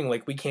are doing,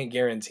 like we can't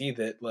guarantee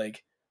that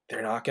like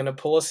they're not going to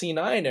pull a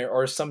C9,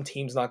 or some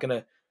team's not going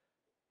to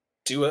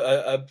do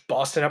a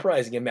Boston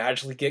Uprising and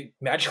magically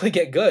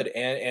get good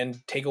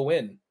and take a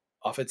win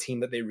off a team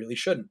that they really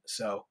shouldn't.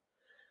 So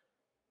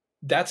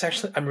that's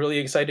actually, I'm really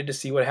excited to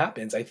see what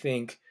happens. I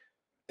think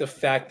the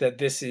fact that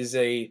this is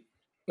a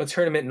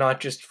tournament not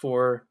just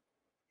for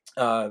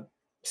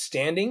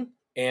standing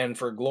and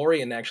for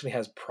glory and actually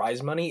has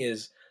prize money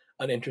is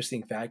an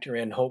interesting factor,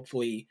 and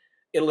hopefully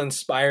it'll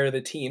inspire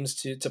the teams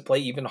to play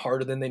even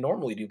harder than they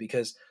normally do,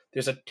 because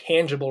there's a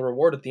tangible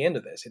reward at the end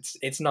of this.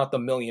 It's not the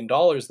 $1 million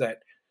that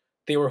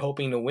they were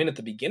hoping to win at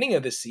the beginning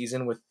of this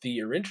season with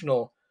the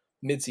original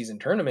mid-season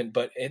tournament,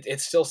 but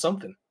it's still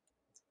something.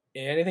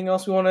 Anything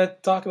else we want to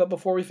talk about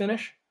before we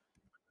finish?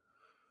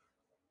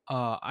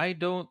 I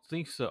don't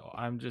think so.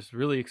 I'm just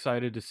really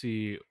excited to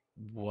see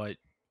what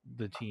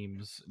the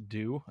teams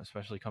do,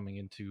 especially coming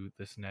into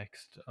this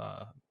next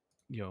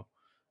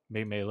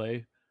May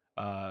Melee.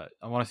 I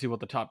want to see what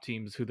the top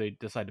teams who they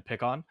decide to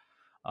pick on.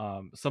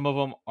 Some of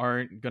them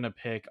aren't gonna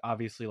pick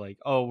obviously like,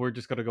 oh, we're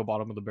just gonna go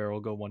bottom of the barrel,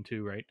 go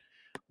 1-2, right?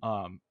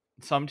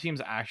 Some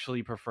teams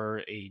actually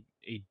prefer a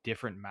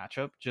different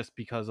matchup just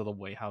because of the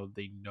way how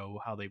they know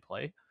how they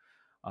play.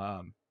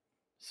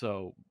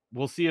 So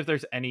we'll see if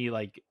there's any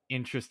like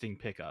interesting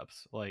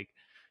pickups. Like,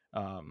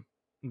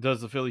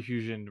 does the Philly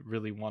Fusion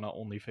really want to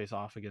only face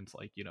off against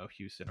like, you know,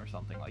 Houston or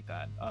something like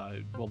that?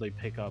 Will they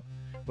pick up?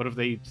 What if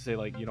they say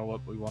like, you know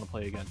what, we want to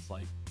play against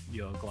like,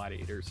 you know,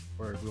 Gladiators,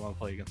 or we want to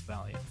play against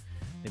Valiant?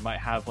 They might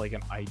have like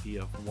an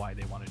idea of why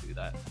they want to do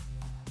that.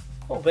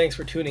 Well, thanks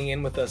for tuning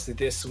in with us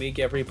this week,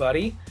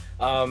 everybody.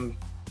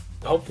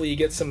 Hopefully you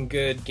get some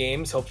good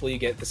games. Hopefully you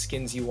get the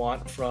skins you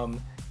want from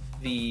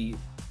the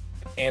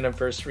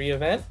anniversary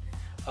event.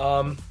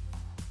 Yeah,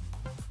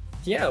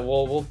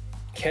 we'll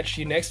catch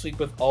you next week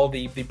with all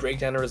the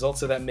breakdown of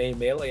results of that May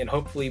Melee, and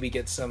hopefully we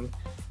get some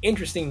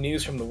interesting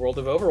news from the world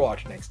of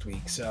Overwatch next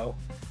week. So,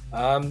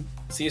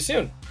 see you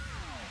soon.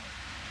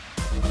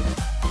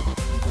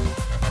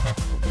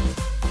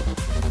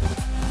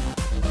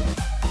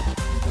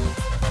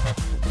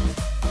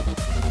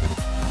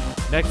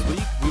 Next week,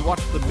 we watch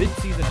the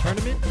mid-season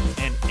tournament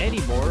and any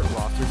more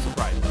roster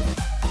surprises.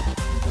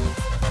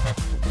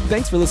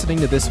 Thanks for listening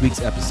to this week's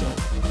episode.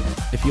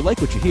 If you like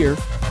what you hear,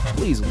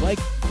 please like,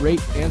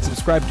 rate, and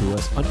subscribe to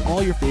us on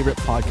all your favorite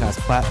podcast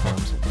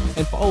platforms,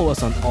 and follow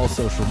us on all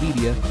social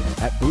media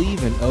at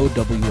Believe in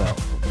OWL.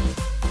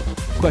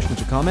 Questions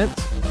or comments?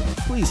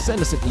 Please send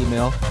us an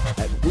email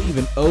at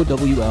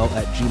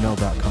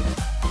believeinowl@gmail.com.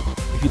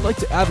 If you'd like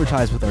to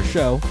advertise with our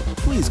show,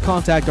 please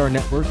contact our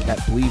network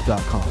at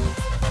believe.com.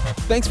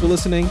 Thanks for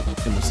listening,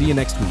 and we'll see you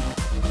next week.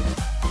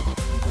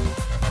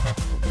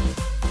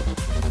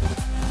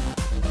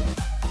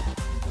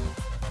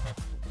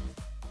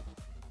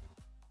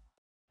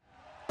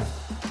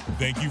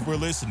 Thank you for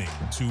listening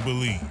to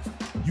Believe.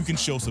 You can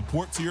show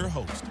support to your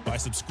host by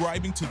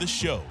subscribing to the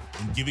show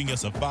and giving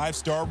us a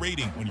 5-star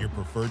rating on your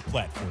preferred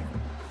platform.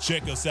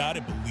 Check us out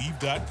at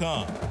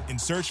Believe.com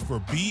and search for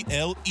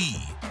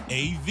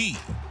BLEAV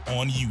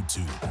on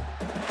YouTube.